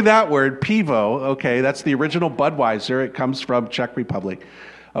 So I knew that word, pivo. Okay, that's the original Budweiser. It comes from Czech Republic.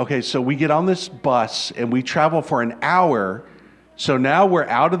 Okay, so we get on this bus and we travel for an hour. So now we're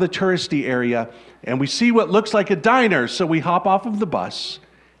out of the touristy area and we see what looks like a diner. So we hop off of the bus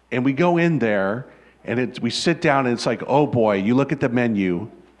and we go in there and we sit down and it's like, oh boy, you look at the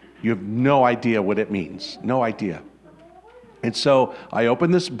menu, you have no idea what it means. No idea. And so I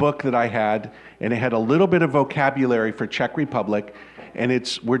opened this book that I had, and it had a little bit of vocabulary for Czech Republic.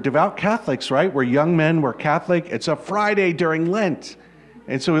 And we're devout Catholics, right? We're young men, we're Catholic. It's a Friday during Lent.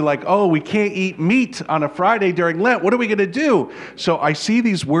 And so we're like, oh, we can't eat meat on a Friday during Lent. What are we going to do? So I see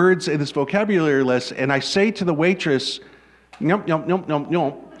these words in this vocabulary list, and I say to the waitress, yum, yum, yum, yum,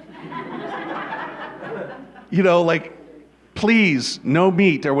 yum. You know, like, please, no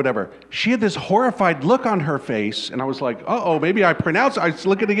meat or whatever. She had this horrified look on her face, and I was like, uh-oh, maybe I pronounced it. I was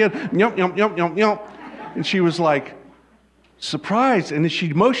looking again, yum, yum, yum, yum, yum. And she was like, surprised. And then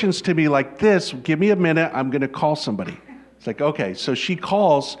she motions to me like this, give me a minute, I'm going to call somebody. It's like, okay, so she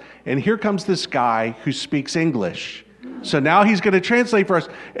calls, and here comes this guy who speaks English. So now he's going to translate for us.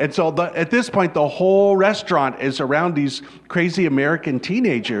 And so at this point, the whole restaurant is around these crazy American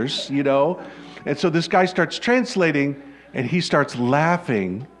teenagers, you know. And so this guy starts translating, and he starts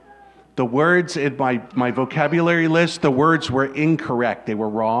laughing. The words in my vocabulary list, the words were incorrect. They were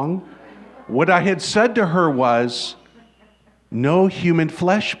wrong. What I had said to her was, no human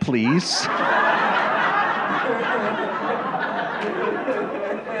flesh, please.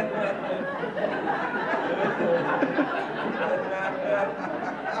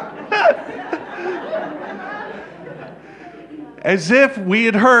 As if we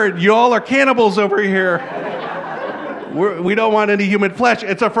had heard, you all are cannibals over here. We don't want any human flesh.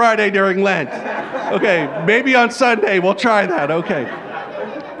 It's a Friday during Lent. Okay, maybe on Sunday we'll try that. Okay.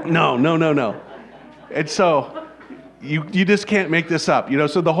 No. And so you just can't make this up.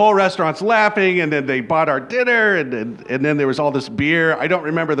 So the whole restaurant's laughing, and then they bought our dinner, and then there was all this beer. I don't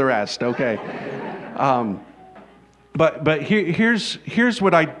remember the rest. Okay. But here's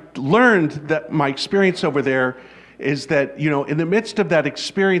what I learned, that my experience over there is that, in the midst of that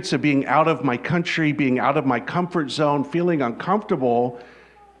experience of being out of my country, being out of my comfort zone, feeling uncomfortable,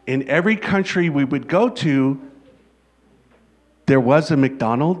 in every country we would go to, there was a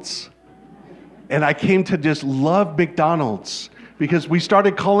McDonald's. And I came to just love McDonald's because we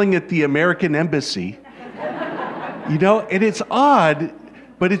started calling it the American Embassy. And it's odd,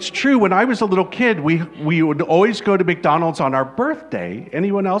 but it's true. When I was a little kid, we would always go to McDonald's on our birthday.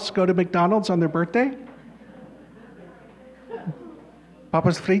 Anyone else go to McDonald's on their birthday?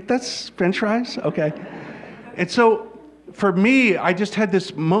 Papas fritas, French fries? Okay. And so for me, I just had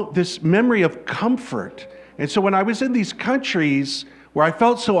this memory of comfort. And so when I was in these countries where I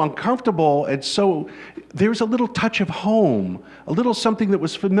felt so uncomfortable, and so there was a little touch of home, a little something that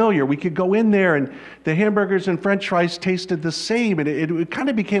was familiar. We could go in there and the hamburgers and French fries tasted the same, and it kind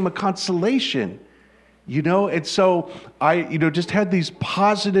of became a consolation, And so I, just had these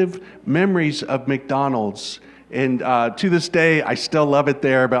positive memories of McDonald's. And to this day, I still love it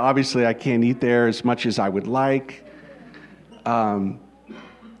there, but obviously I can't eat there as much as I would like.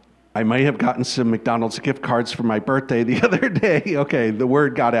 I may have gotten some McDonald's gift cards for my birthday the other day. Okay, the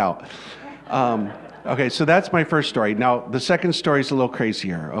word got out. Okay, so that's my first story. Now, the second story is a little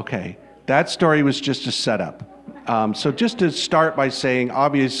crazier. Okay, that story was just a setup. So just to start by saying,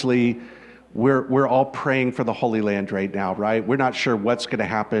 obviously, we're all praying for the Holy Land right now, right? We're not sure what's going to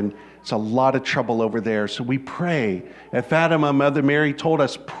happen. It's a lot of trouble over there, so we pray. At Fatima, Mother Mary told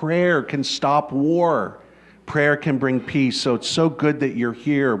us prayer can stop war. Prayer can bring peace, so it's so good that you're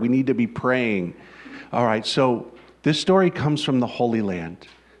here. We need to be praying. All right, so this story comes from the Holy Land.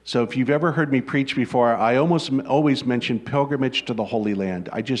 So if you've ever heard me preach before, I almost always mention pilgrimage to the Holy Land.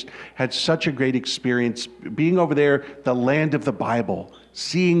 I just had such a great experience being over there, the land of the Bible,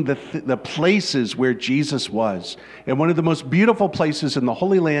 seeing the places where Jesus was. And one of the most beautiful places in the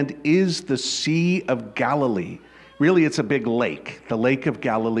Holy Land is the Sea of Galilee. Really, it's a big lake, the Lake of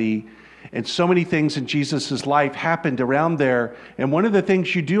Galilee. And so many things in Jesus' life happened around there. And one of the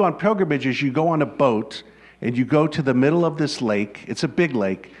things you do on pilgrimage is you go on a boat and you go to the middle of this lake. It's a big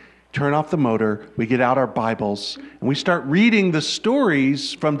lake. Turn off the motor. We get out our Bibles and we start reading the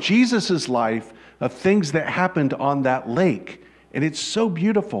stories from Jesus' life of things that happened on that lake. And it's so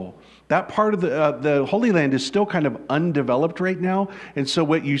beautiful. That part of the Holy Land is still kind of undeveloped right now. And so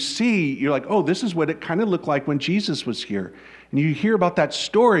what you see, you're like, oh, this is what it kind of looked like when Jesus was here. And you hear about that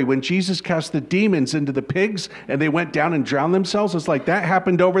story when Jesus cast the demons into the pigs and they went down and drowned themselves. It's like that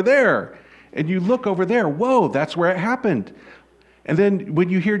happened over there. And you look over there, whoa, that's where it happened. And then when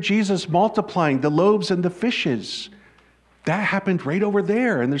you hear Jesus multiplying the loaves and the fishes, that happened right over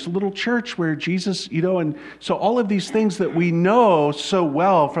there. And there's a little church where Jesus, and so all of these things that we know so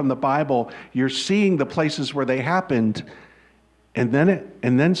well from the Bible, you're seeing the places where they happened. And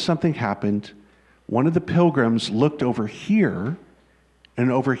then something happened. One of the pilgrims looked over here,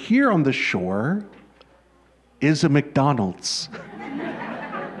 and over here on the shore is a McDonald's.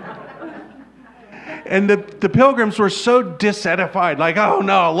 And the pilgrims were so disedified, like, oh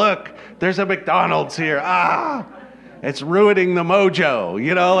no, look, there's a McDonald's here. It's ruining the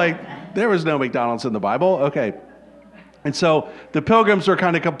mojo, like there was no McDonald's in the Bible. Okay. And so the pilgrims were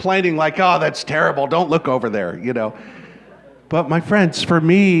kind of complaining like, oh, that's terrible. Don't look over there, But my friends, for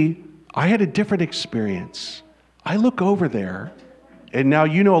me, I had a different experience. I look over there, and now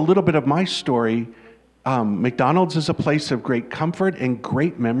you know a little bit of my story. McDonald's is a place of great comfort and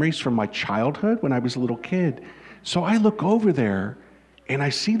great memories from my childhood when I was a little kid. So I look over there, and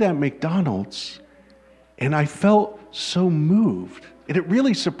I see that McDonald's, and I felt so moved. And it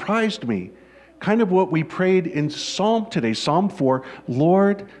really surprised me. Kind of what we prayed in Psalm today, Psalm 4,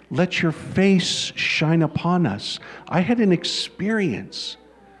 Lord, let your face shine upon us. I had an experience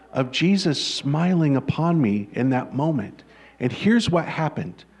of Jesus smiling upon me in that moment. And here's what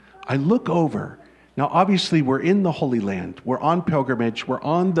happened. I look over. Now, obviously, we're in the Holy Land. We're on pilgrimage. We're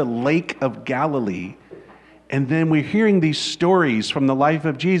on the Lake of Galilee. And then we're hearing these stories from the life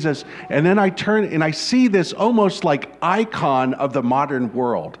of Jesus. And then I turn and I see this almost like icon of the modern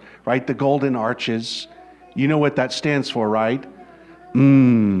world, right? The golden arches. You know what that stands for, right? Okay.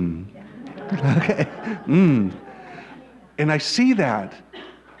 And I see that.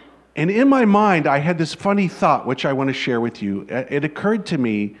 And in my mind, I had this funny thought, which I want to share with you. It occurred to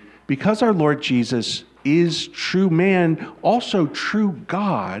me, because our Lord Jesus is true man, also true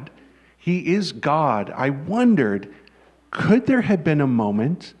God, he is God. I wondered, could there have been a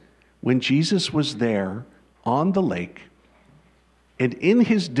moment when Jesus was there on the lake, and in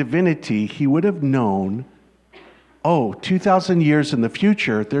his divinity, he would have known, 2,000 years in the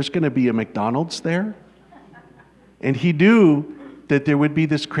future, there's going to be a McDonald's there? And he knew that there would be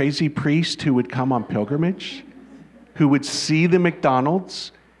this crazy priest who would come on pilgrimage, who would see the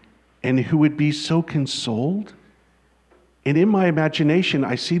McDonald's, and who would be so consoled. And in my imagination,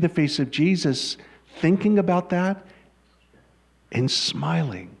 I see the face of Jesus thinking about that and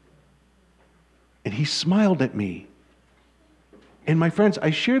smiling. And he smiled at me. And my friends,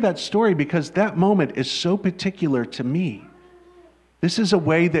 I share that story because that moment is so particular to me. This is a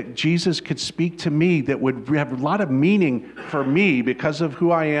way that Jesus could speak to me that would have a lot of meaning for me because of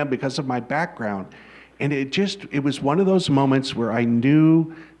who I am, because of my background. And it was one of those moments where I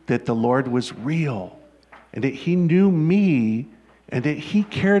knew that the Lord was real and that he knew me and that he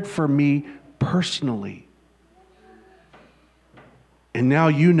cared for me personally. And now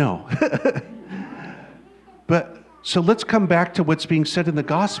you know. So let's come back to what's being said in the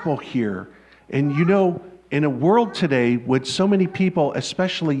gospel here. And in a world today with so many people,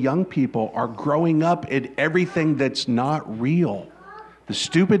 especially young people, are growing up in everything that's not real. The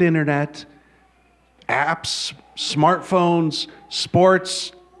stupid internet, apps, smartphones,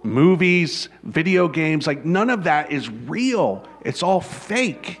 sports, movies, video games, like none of that is real. It's all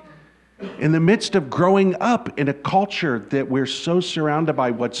fake. In the midst of growing up in a culture that we're so surrounded by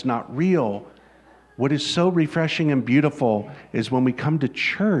what's not real, what is so refreshing and beautiful is when we come to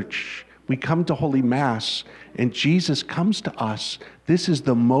church, we come to Holy Mass, and Jesus comes to us. This is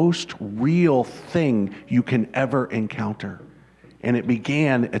the most real thing you can ever encounter. And it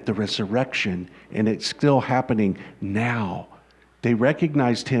began at the resurrection, and it's still happening now. They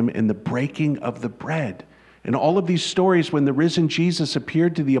recognized him in the breaking of the bread. And all of these stories, when the risen Jesus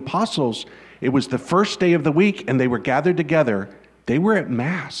appeared to the apostles, it was the first day of the week, and they were gathered together. They were at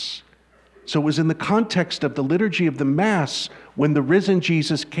Mass. So it was in the context of the liturgy of the Mass when the risen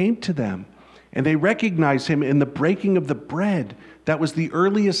Jesus came to them. And they recognized him in the breaking of the bread. That was the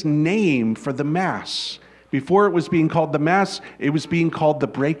earliest name for the Mass. Before it was being called the Mass, it was being called the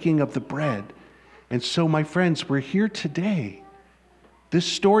breaking of the bread. And so, my friends, we're here today. This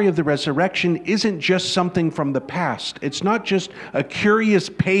story of the resurrection isn't just something from the past. It's not just a curious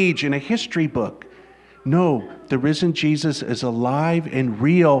page in a history book. No, the risen Jesus is alive and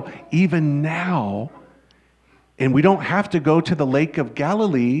real even now. And we don't have to go to the Lake of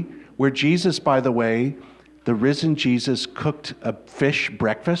Galilee, where Jesus, by the way, the risen Jesus cooked a fish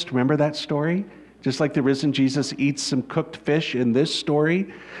breakfast. Remember that story? Just like the risen Jesus eats some cooked fish in this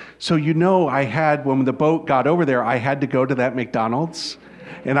story. So when the boat got over there, I had to go to that McDonald's,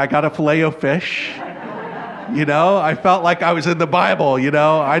 and I got a Filet-O-Fish. I felt like I was in the Bible,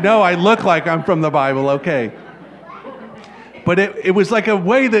 I know I look like I'm from the Bible, okay. But it was like a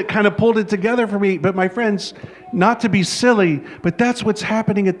way that kind of pulled it together for me. But my friends, not to be silly, but that's what's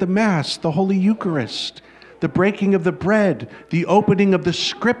happening at the Mass, the Holy Eucharist, the breaking of the bread, the opening of the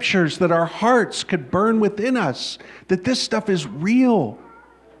Scriptures that our hearts could burn within us, that this stuff is real.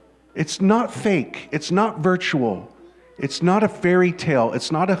 It's not fake. It's not virtual. It's not a fairy tale.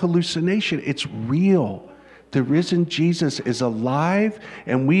 It's not a hallucination. It's real. The risen Jesus is alive,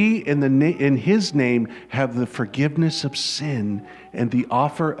 and we, in his name, have the forgiveness of sin and the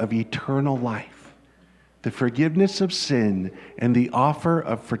offer of eternal life. The forgiveness of sin and the offer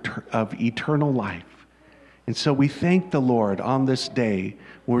of eternal life. And so we thank the Lord on this day.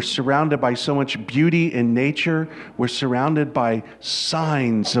 We're surrounded by so much beauty in nature. We're surrounded by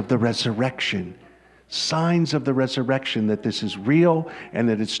signs of the resurrection. Signs of the resurrection, that this is real and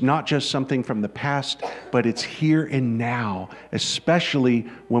that it's not just something from the past, but it's here and now, especially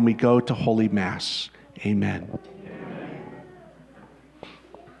when we go to Holy Mass. Amen.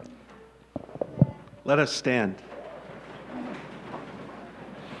 Let us stand.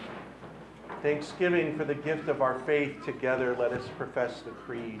 Thanksgiving for the gift of our faith together, let us profess the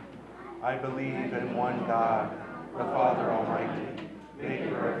creed. I believe in one God, the Father Almighty,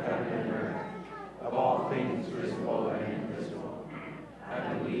 maker of heaven and earth, of all things visible and invisible.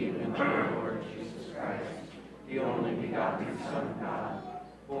 I believe in the Lord Jesus Christ, the only begotten Son of God,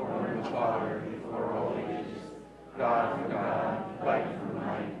 born of the Father before all ages, God from God, light from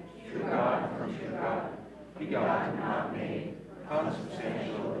light, true God from true God, begotten, not made,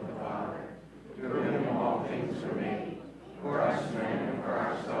 consubstantial of the Father. Through him all things were made. For us men and for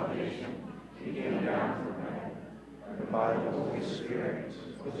our salvation, he came down from heaven. And by the Holy Spirit,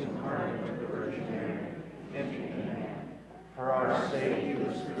 was incarnate of the Virgin Mary, and became man. For our sake he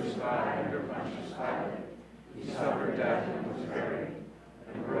was crucified under Pontius Pilate. He suffered death and was buried,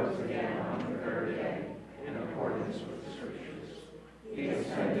 and rose again on the third day, in accordance with the Scriptures. He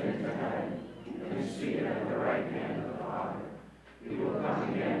ascended into heaven, and is seated at the right hand of the Father. He will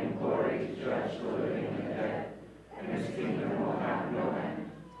come again in glory to judge the living and the dead, and his kingdom will have no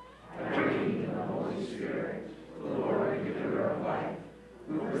end. I believe in the Holy Spirit, the Lord, giver of life,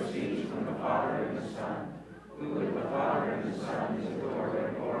 who proceeds from the Father and the Son, who with the Father and the Son is adored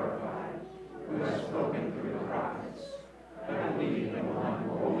and glorified, who has spoken through the prophets. I believe in one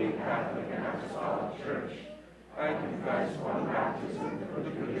holy Catholic and Apostolic Church. I confess one baptism for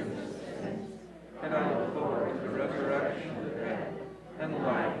the forgiveness of sins, and I look forward to the resurrection of the dead and the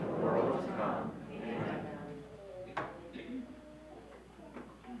life of the world to come. Amen.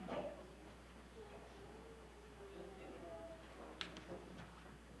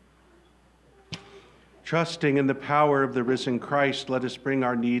 Trusting in the power of the risen Christ, let us bring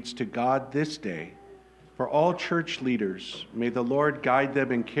our needs to God this day. For all church leaders, may the Lord guide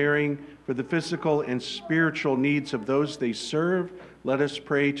them in caring for the physical and spiritual needs of those they serve. Let us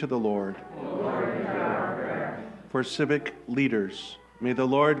pray to the Lord. Lord, hear our prayer. For civic leaders, may the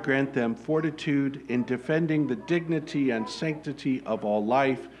Lord grant them fortitude in defending the dignity and sanctity of all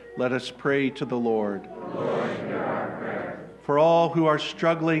life. Let us pray to the Lord. Lord, hear our prayer. For all who are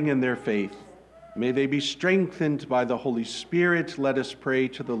struggling in their faith, may they be strengthened by the Holy Spirit. Let us pray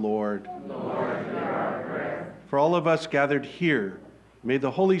to the Lord. Lord, hear our prayer. For all of us gathered here, may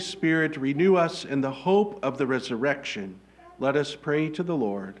the Holy Spirit renew us in the hope of the resurrection. Let us pray to the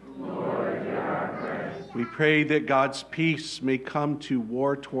Lord. Lord, hear our prayer. We pray that God's peace may come to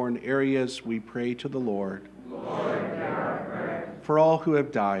war-torn areas. We pray to the Lord. Lord, hear our prayer. For all who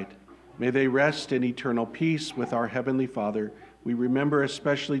have died, may they rest in eternal peace with our Heavenly Father. We remember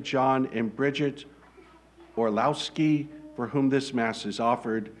especially John and Bridget Orlowski, for whom this Mass is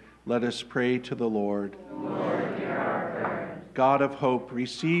offered. Let us pray to the Lord. Lord, hear our prayer. God of hope,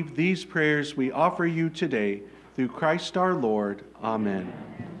 receive these prayers we offer you today, through Christ our Lord. Amen.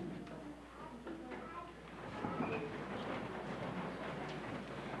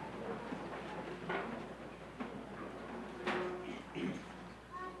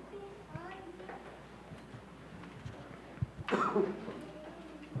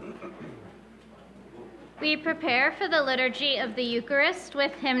 We prepare for the liturgy of the Eucharist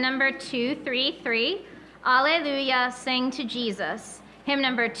with hymn number 233, Alleluia, Sing to Jesus. Hymn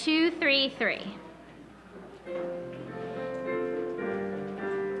number 233. Alleluia.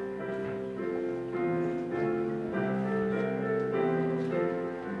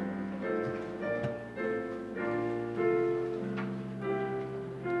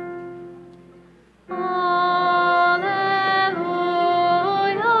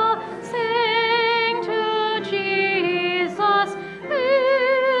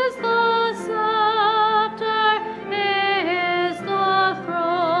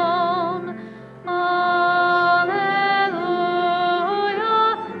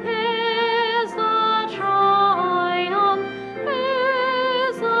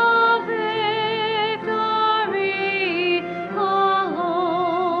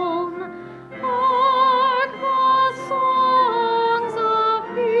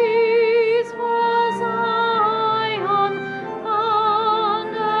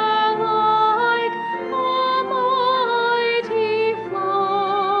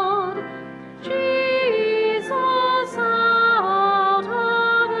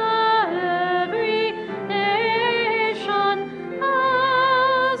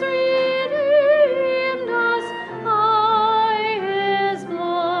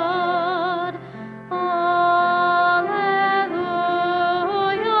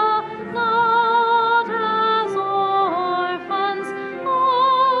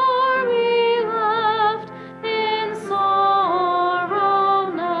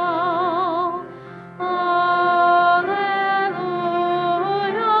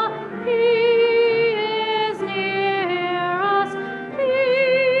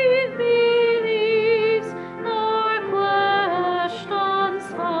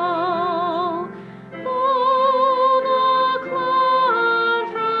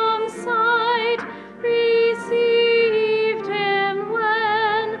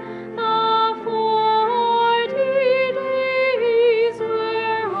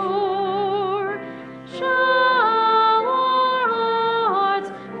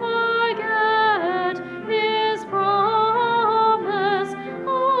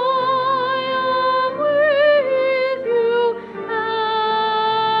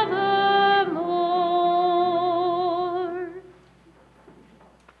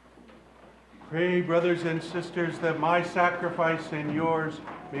 Pray, brothers and sisters, that my sacrifice and yours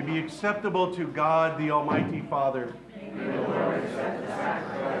may be acceptable to God, the Almighty Father. May the Lord accept the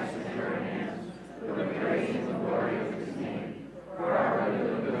sacrifice at your hands, for the praise and glory of his name, for our good and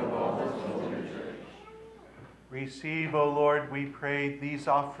the good of all his holy church. Receive, O Lord, we pray, these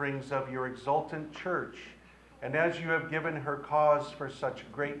offerings of your exultant church, and as you have given her cause for such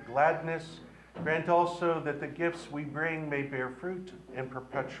great gladness, grant also that the gifts we bring may bear fruit and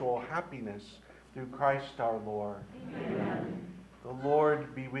perpetual happiness through Christ our Lord. Amen. The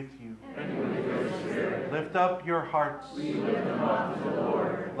Lord be with you. And with your spirit. Lift up your hearts. We lift them up to the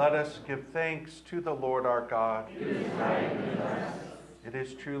Lord. Let us give thanks to the Lord our God. It is right and just. It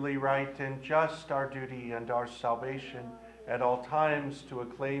is truly right and just, our duty and our salvation, at all times to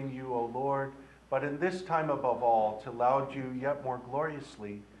acclaim you, O Lord, but in this time above all, to laud you yet more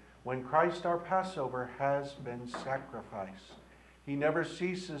gloriously, when Christ our Passover has been sacrificed. He never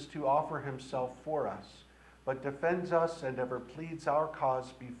ceases to offer himself for us, but defends us and ever pleads our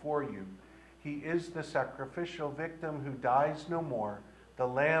cause before you. He is the sacrificial victim who dies no more, the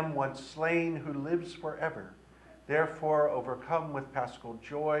Lamb once slain who lives forever. Therefore, overcome with paschal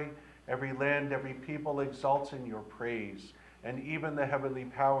joy, every land, every people exalts in your praise, and even the heavenly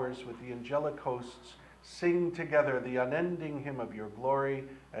powers with the angelic hosts sing together the unending hymn of your glory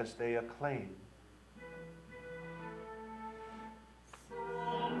as they acclaim.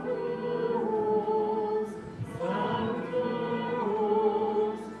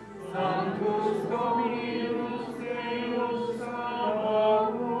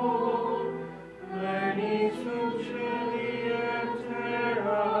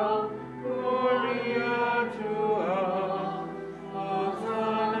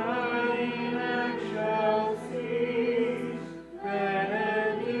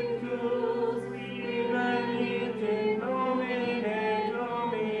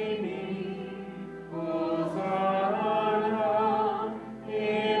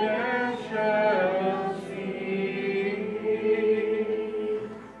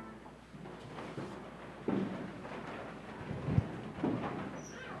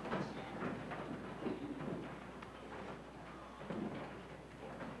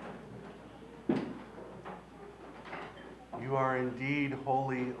 You are indeed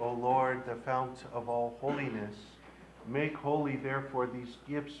holy, O Lord, the fount of all holiness. Make holy, therefore, these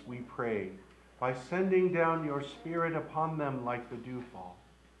gifts, we pray, by sending down your Spirit upon them like the dewfall,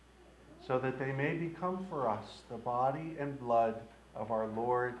 so that they may become for us the body and blood of our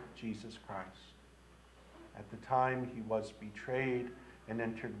Lord Jesus Christ. At the time he was betrayed and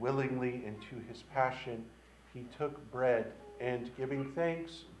entered willingly into his passion, he took bread and, giving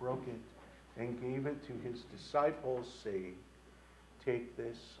thanks, broke it and gave it to his disciples, saying, "Take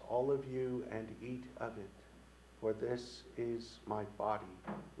this, all of you, and eat of it, for this is my body,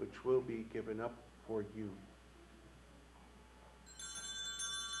 which will be given up for you."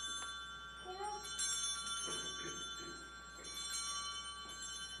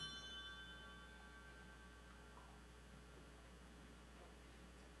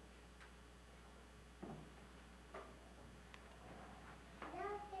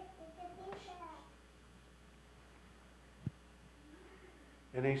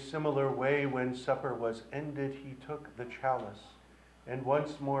 In a similar way, when supper was ended, he took the chalice, and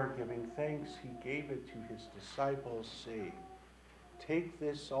once more giving thanks, he gave it to his disciples, saying, "Take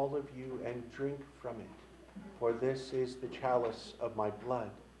this, all of you, and drink from it, for this is the chalice of my blood,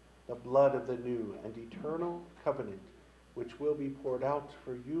 the blood of the new and eternal covenant, which will be poured out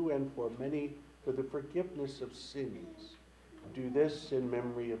for you and for many for the forgiveness of sins. Do this in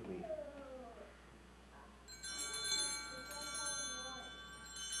memory of me."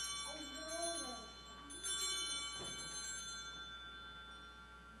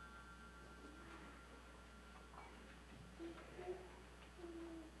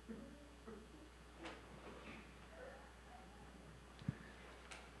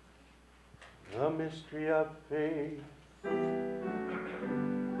 The mystery of faith. We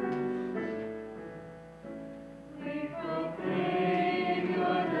proclaim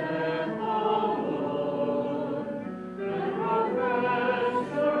your death, O Lord, and profess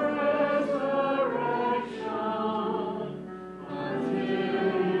your resurrection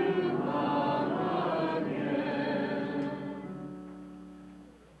until you come again.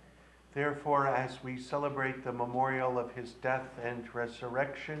 Therefore, as we celebrate the memorial of his death and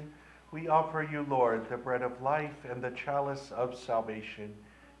resurrection, we offer you, Lord, the bread of life and the chalice of salvation,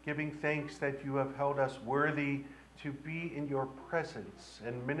 giving thanks that you have held us worthy to be in your presence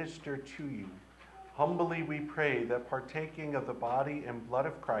and minister to you. Humbly we pray that, partaking of the body and blood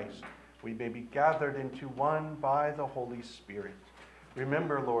of Christ, we may be gathered into one by the Holy Spirit.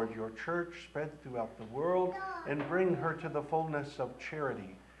 Remember, Lord, your church spread throughout the world and bring her to the fullness of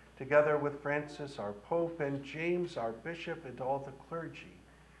charity, together with Francis, our Pope, and James, our Bishop, and all the clergy.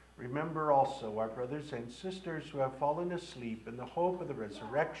 Remember also our brothers and sisters who have fallen asleep in the hope of the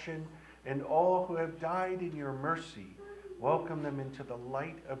resurrection, and all who have died in your mercy. Welcome them into the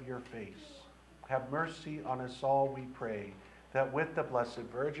light of your face. Have mercy on us all, we pray, that with the Blessed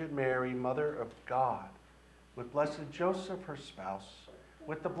Virgin Mary, Mother of God, with blessed Joseph, her spouse,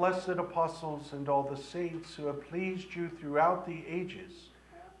 with the blessed apostles and all the saints who have pleased you throughout the ages,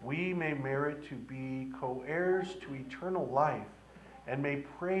 we may merit to be co-heirs to eternal life, and may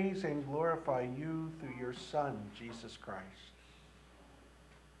praise and glorify you through your Son, Jesus Christ.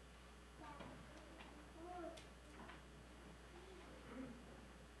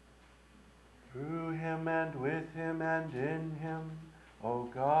 Through him and with him and in him, O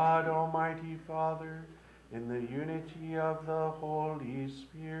God, Almighty Father, in the unity of the Holy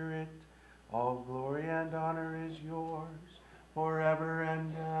Spirit, all glory and honor is yours forever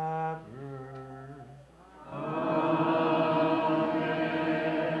and ever. Amen.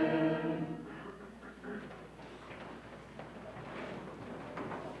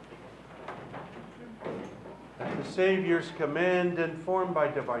 At the Savior's command, informed by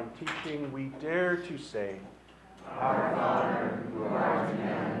divine teaching, we dare to say, Our Father, who art in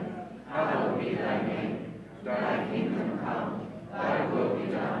heaven, hallowed be thy name. Thy kingdom come, thy will be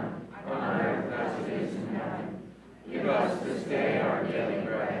done, on earth as it is in heaven. Give us this day our daily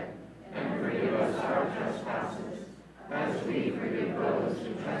bread, and forgive us our trespasses, as we forgive those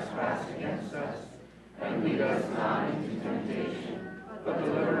who trespass against us. And lead us not into temptation, but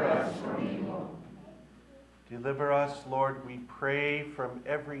deliver us from evil. Deliver us, Lord, we pray, from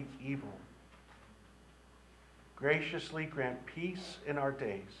every evil. Graciously grant peace in our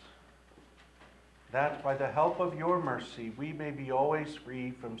days, that by the help of your mercy we may be always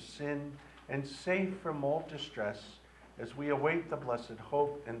free from sin and safe from all distress, as we await the blessed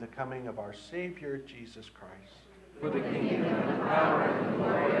hope and the coming of our Savior, Jesus Christ. For the kingdom and the power and the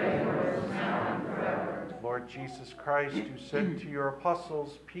glory are yours now and forever. Lord Jesus Christ, who said to your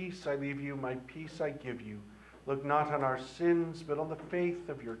apostles, "Peace I leave you, my peace I give you," look not on our sins, but on the faith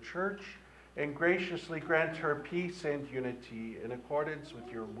of your church, and graciously grant her peace and unity in accordance with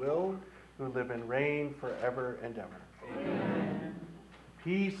your will, who live and reign forever and ever. Amen.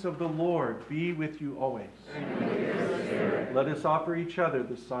 Peace of the Lord be with you always. And with your spirit. Let us offer each other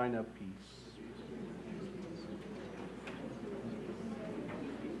the sign of peace.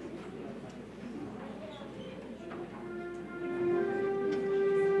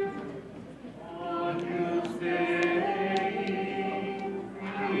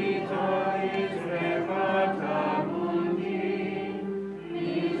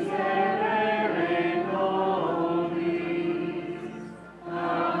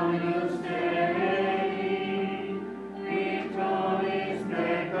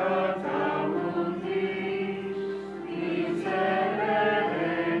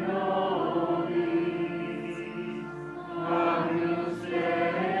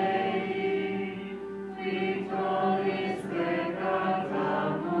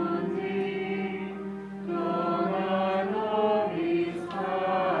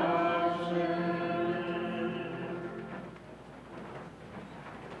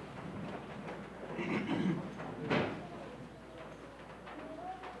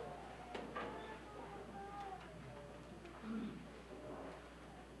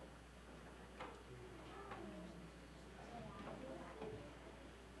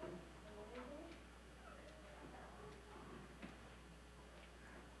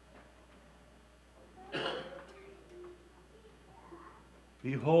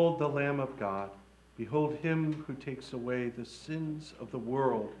 Behold the Lamb of God. Behold him who takes away the sins of the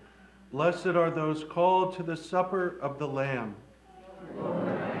world. Blessed are those called to the supper of the Lamb. Lord,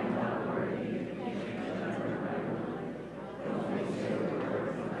 I am not worthy to be under my roof. Only say the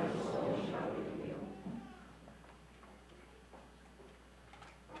word, and my soul shall be healed.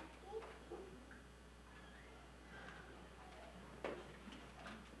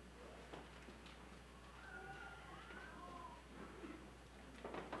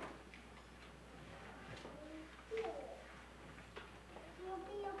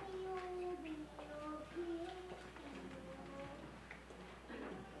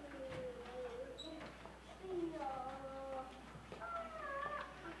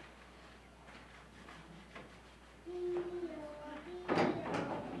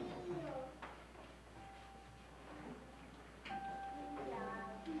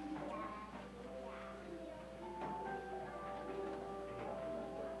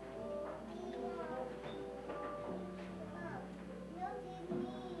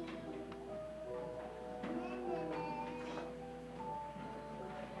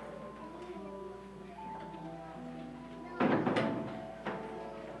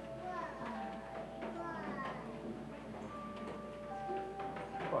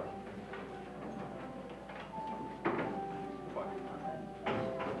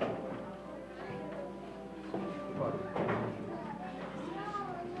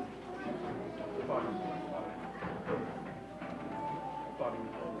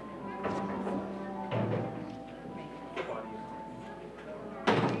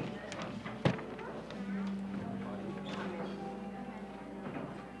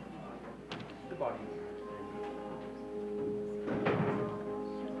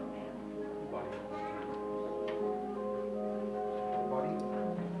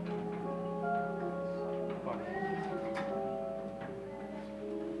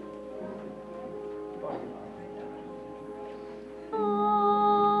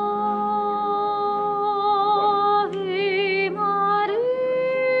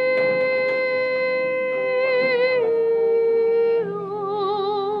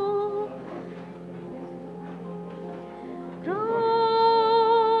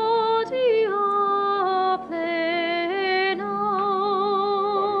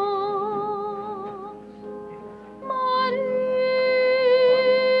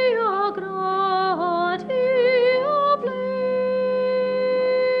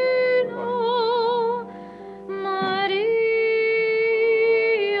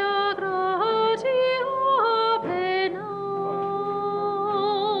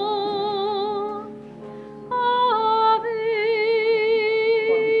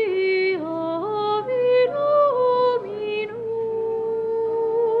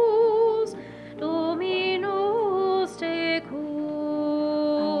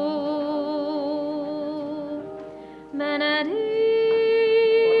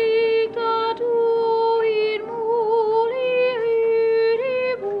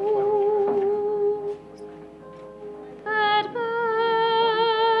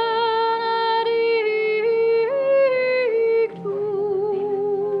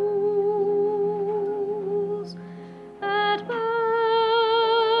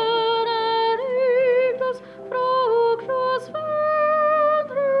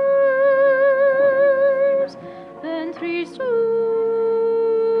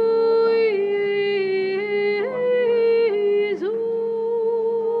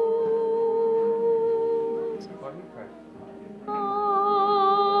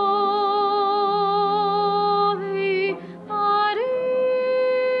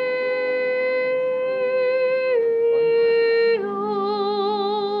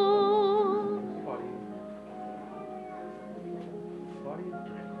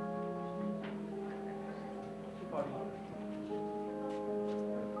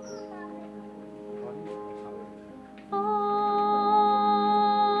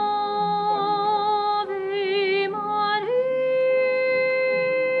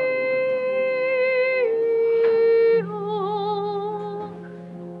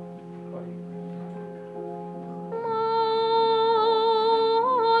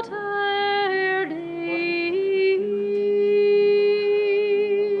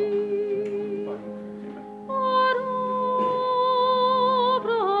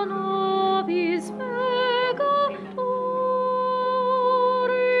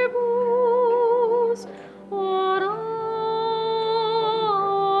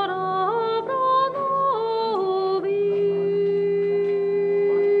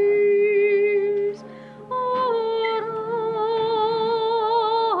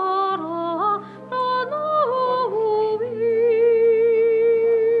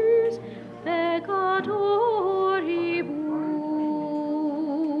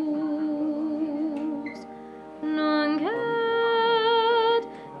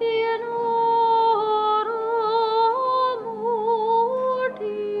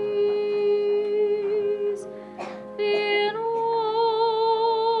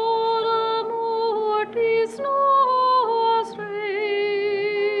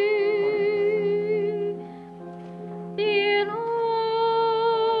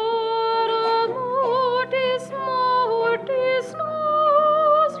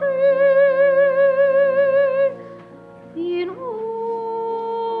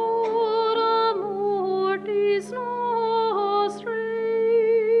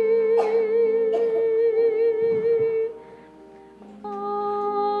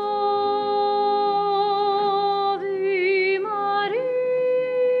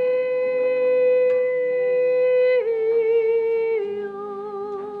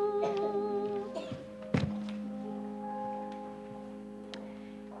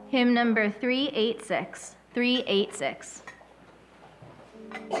 Hymn number 386, 386.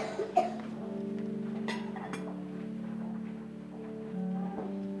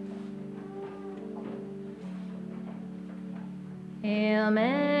 Hail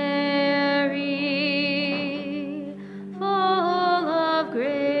Mary, full of grace,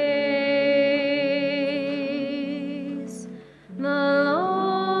 the Lord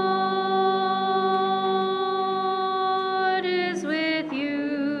is with you.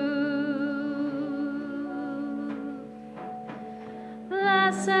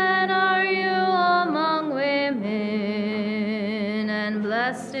 Blessed are you among women, and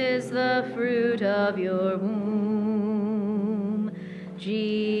blessed is the fruit of your womb,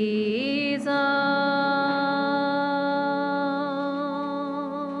 Jesus.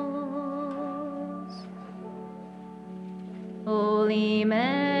 Holy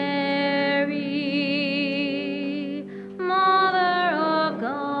Mary, Mother of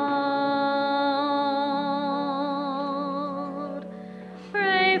God,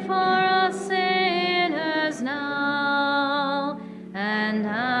 pray for us sinners now and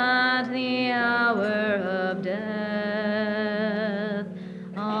at the hour of death.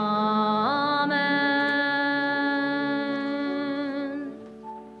 Amen.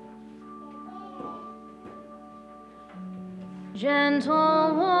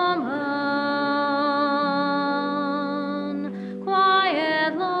 Gentle woman,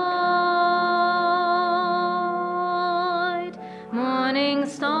 quiet light, morning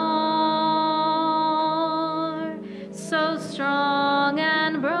star, so strong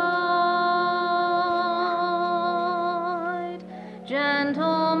and bright,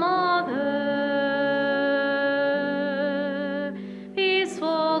 gentle mother,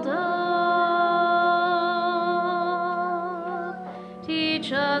 peaceful dove,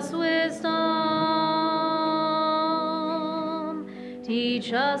 teach us wisdom,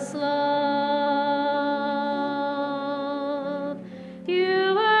 teach us love.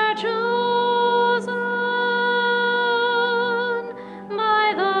 You were chosen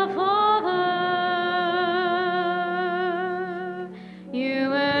by the Father. You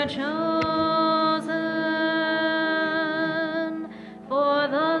were chosen for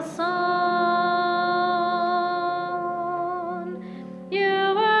the Son.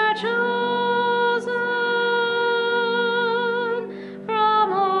 You were chosen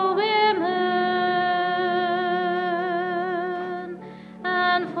from all women,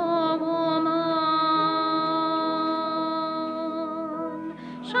 and for woman,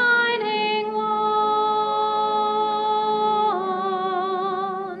 shining one,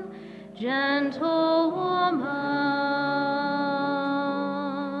 gentle woman,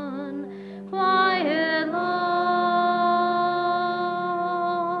 quiet light,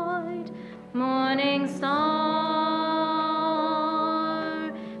 morning star,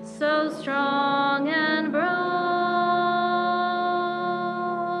 so strong and bright,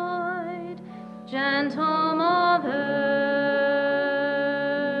 gentle mother,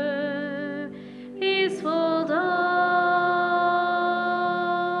 peaceful dove,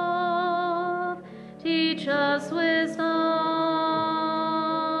 teach us wisdom,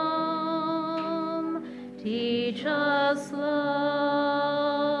 teach us love.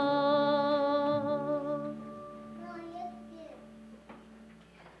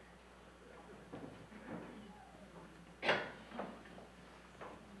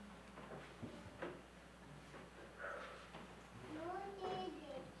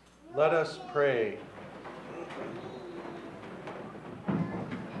 Let us pray.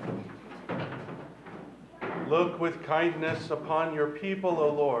 Look with kindness upon your people, O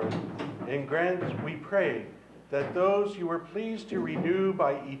Lord, and grant, we pray, that those you were pleased to renew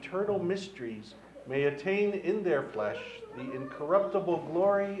by eternal mysteries may attain in their flesh the incorruptible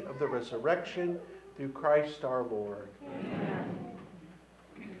glory of the resurrection through Christ our Lord. Amen.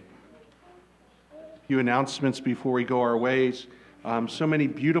 A few announcements before we go our ways. So many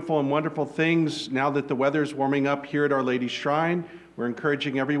beautiful and wonderful things now that the weather's warming up here at Our Lady's Shrine. We're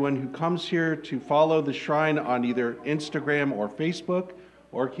encouraging everyone who comes here to follow the shrine on either Instagram or Facebook,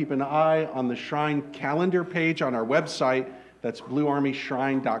 or keep an eye on the shrine calendar page on our website. That's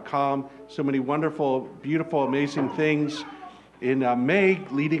bluearmyshrine.com. So many wonderful, beautiful, amazing things. In May,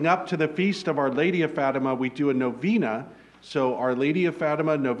 leading up to the Feast of Our Lady of Fatima, we do a novena. So Our Lady of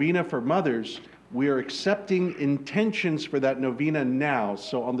Fatima Novena for Mothers, we are accepting intentions for that novena now.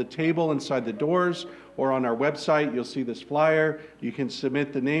 So on the table inside the doors or on our website, you'll see this flyer. You can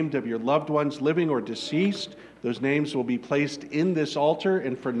submit the names of your loved ones, living or deceased. Those names will be placed in this altar,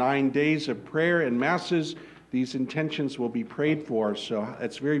 and for 9 days of prayer and masses, these intentions will be prayed for. So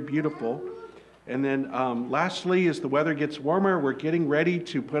it's very beautiful. And then lastly, as the weather gets warmer, we're getting ready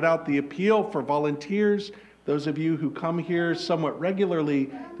to put out the appeal for volunteers. Those of you who come here somewhat regularly,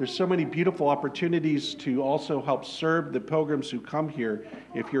 there's so many beautiful opportunities to also help serve the pilgrims who come here.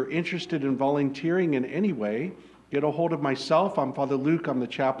 If you're interested in volunteering in any way, get a hold of myself. I'm Father Luke, I'm the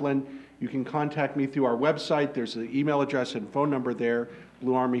chaplain. You can contact me through our website. There's an email address and phone number there,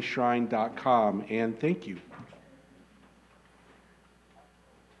 bluearmyshrine.com. And thank you.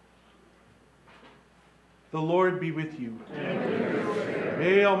 The Lord be with you.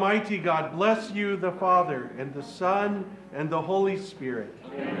 May Almighty God bless you, the Father, and the Son, and the Holy Spirit.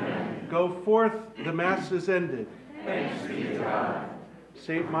 Amen. Go forth, the Mass is ended. Thanks be to God.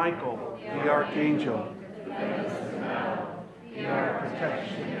 Saint Michael, the archangel, be our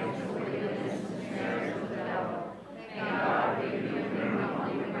protection.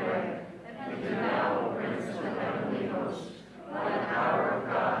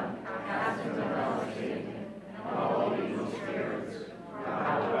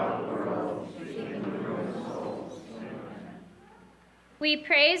 We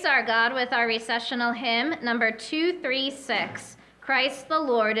praise our God with our recessional hymn, number 236. Christ the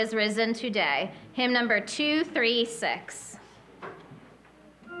Lord is risen today. Hymn number 236.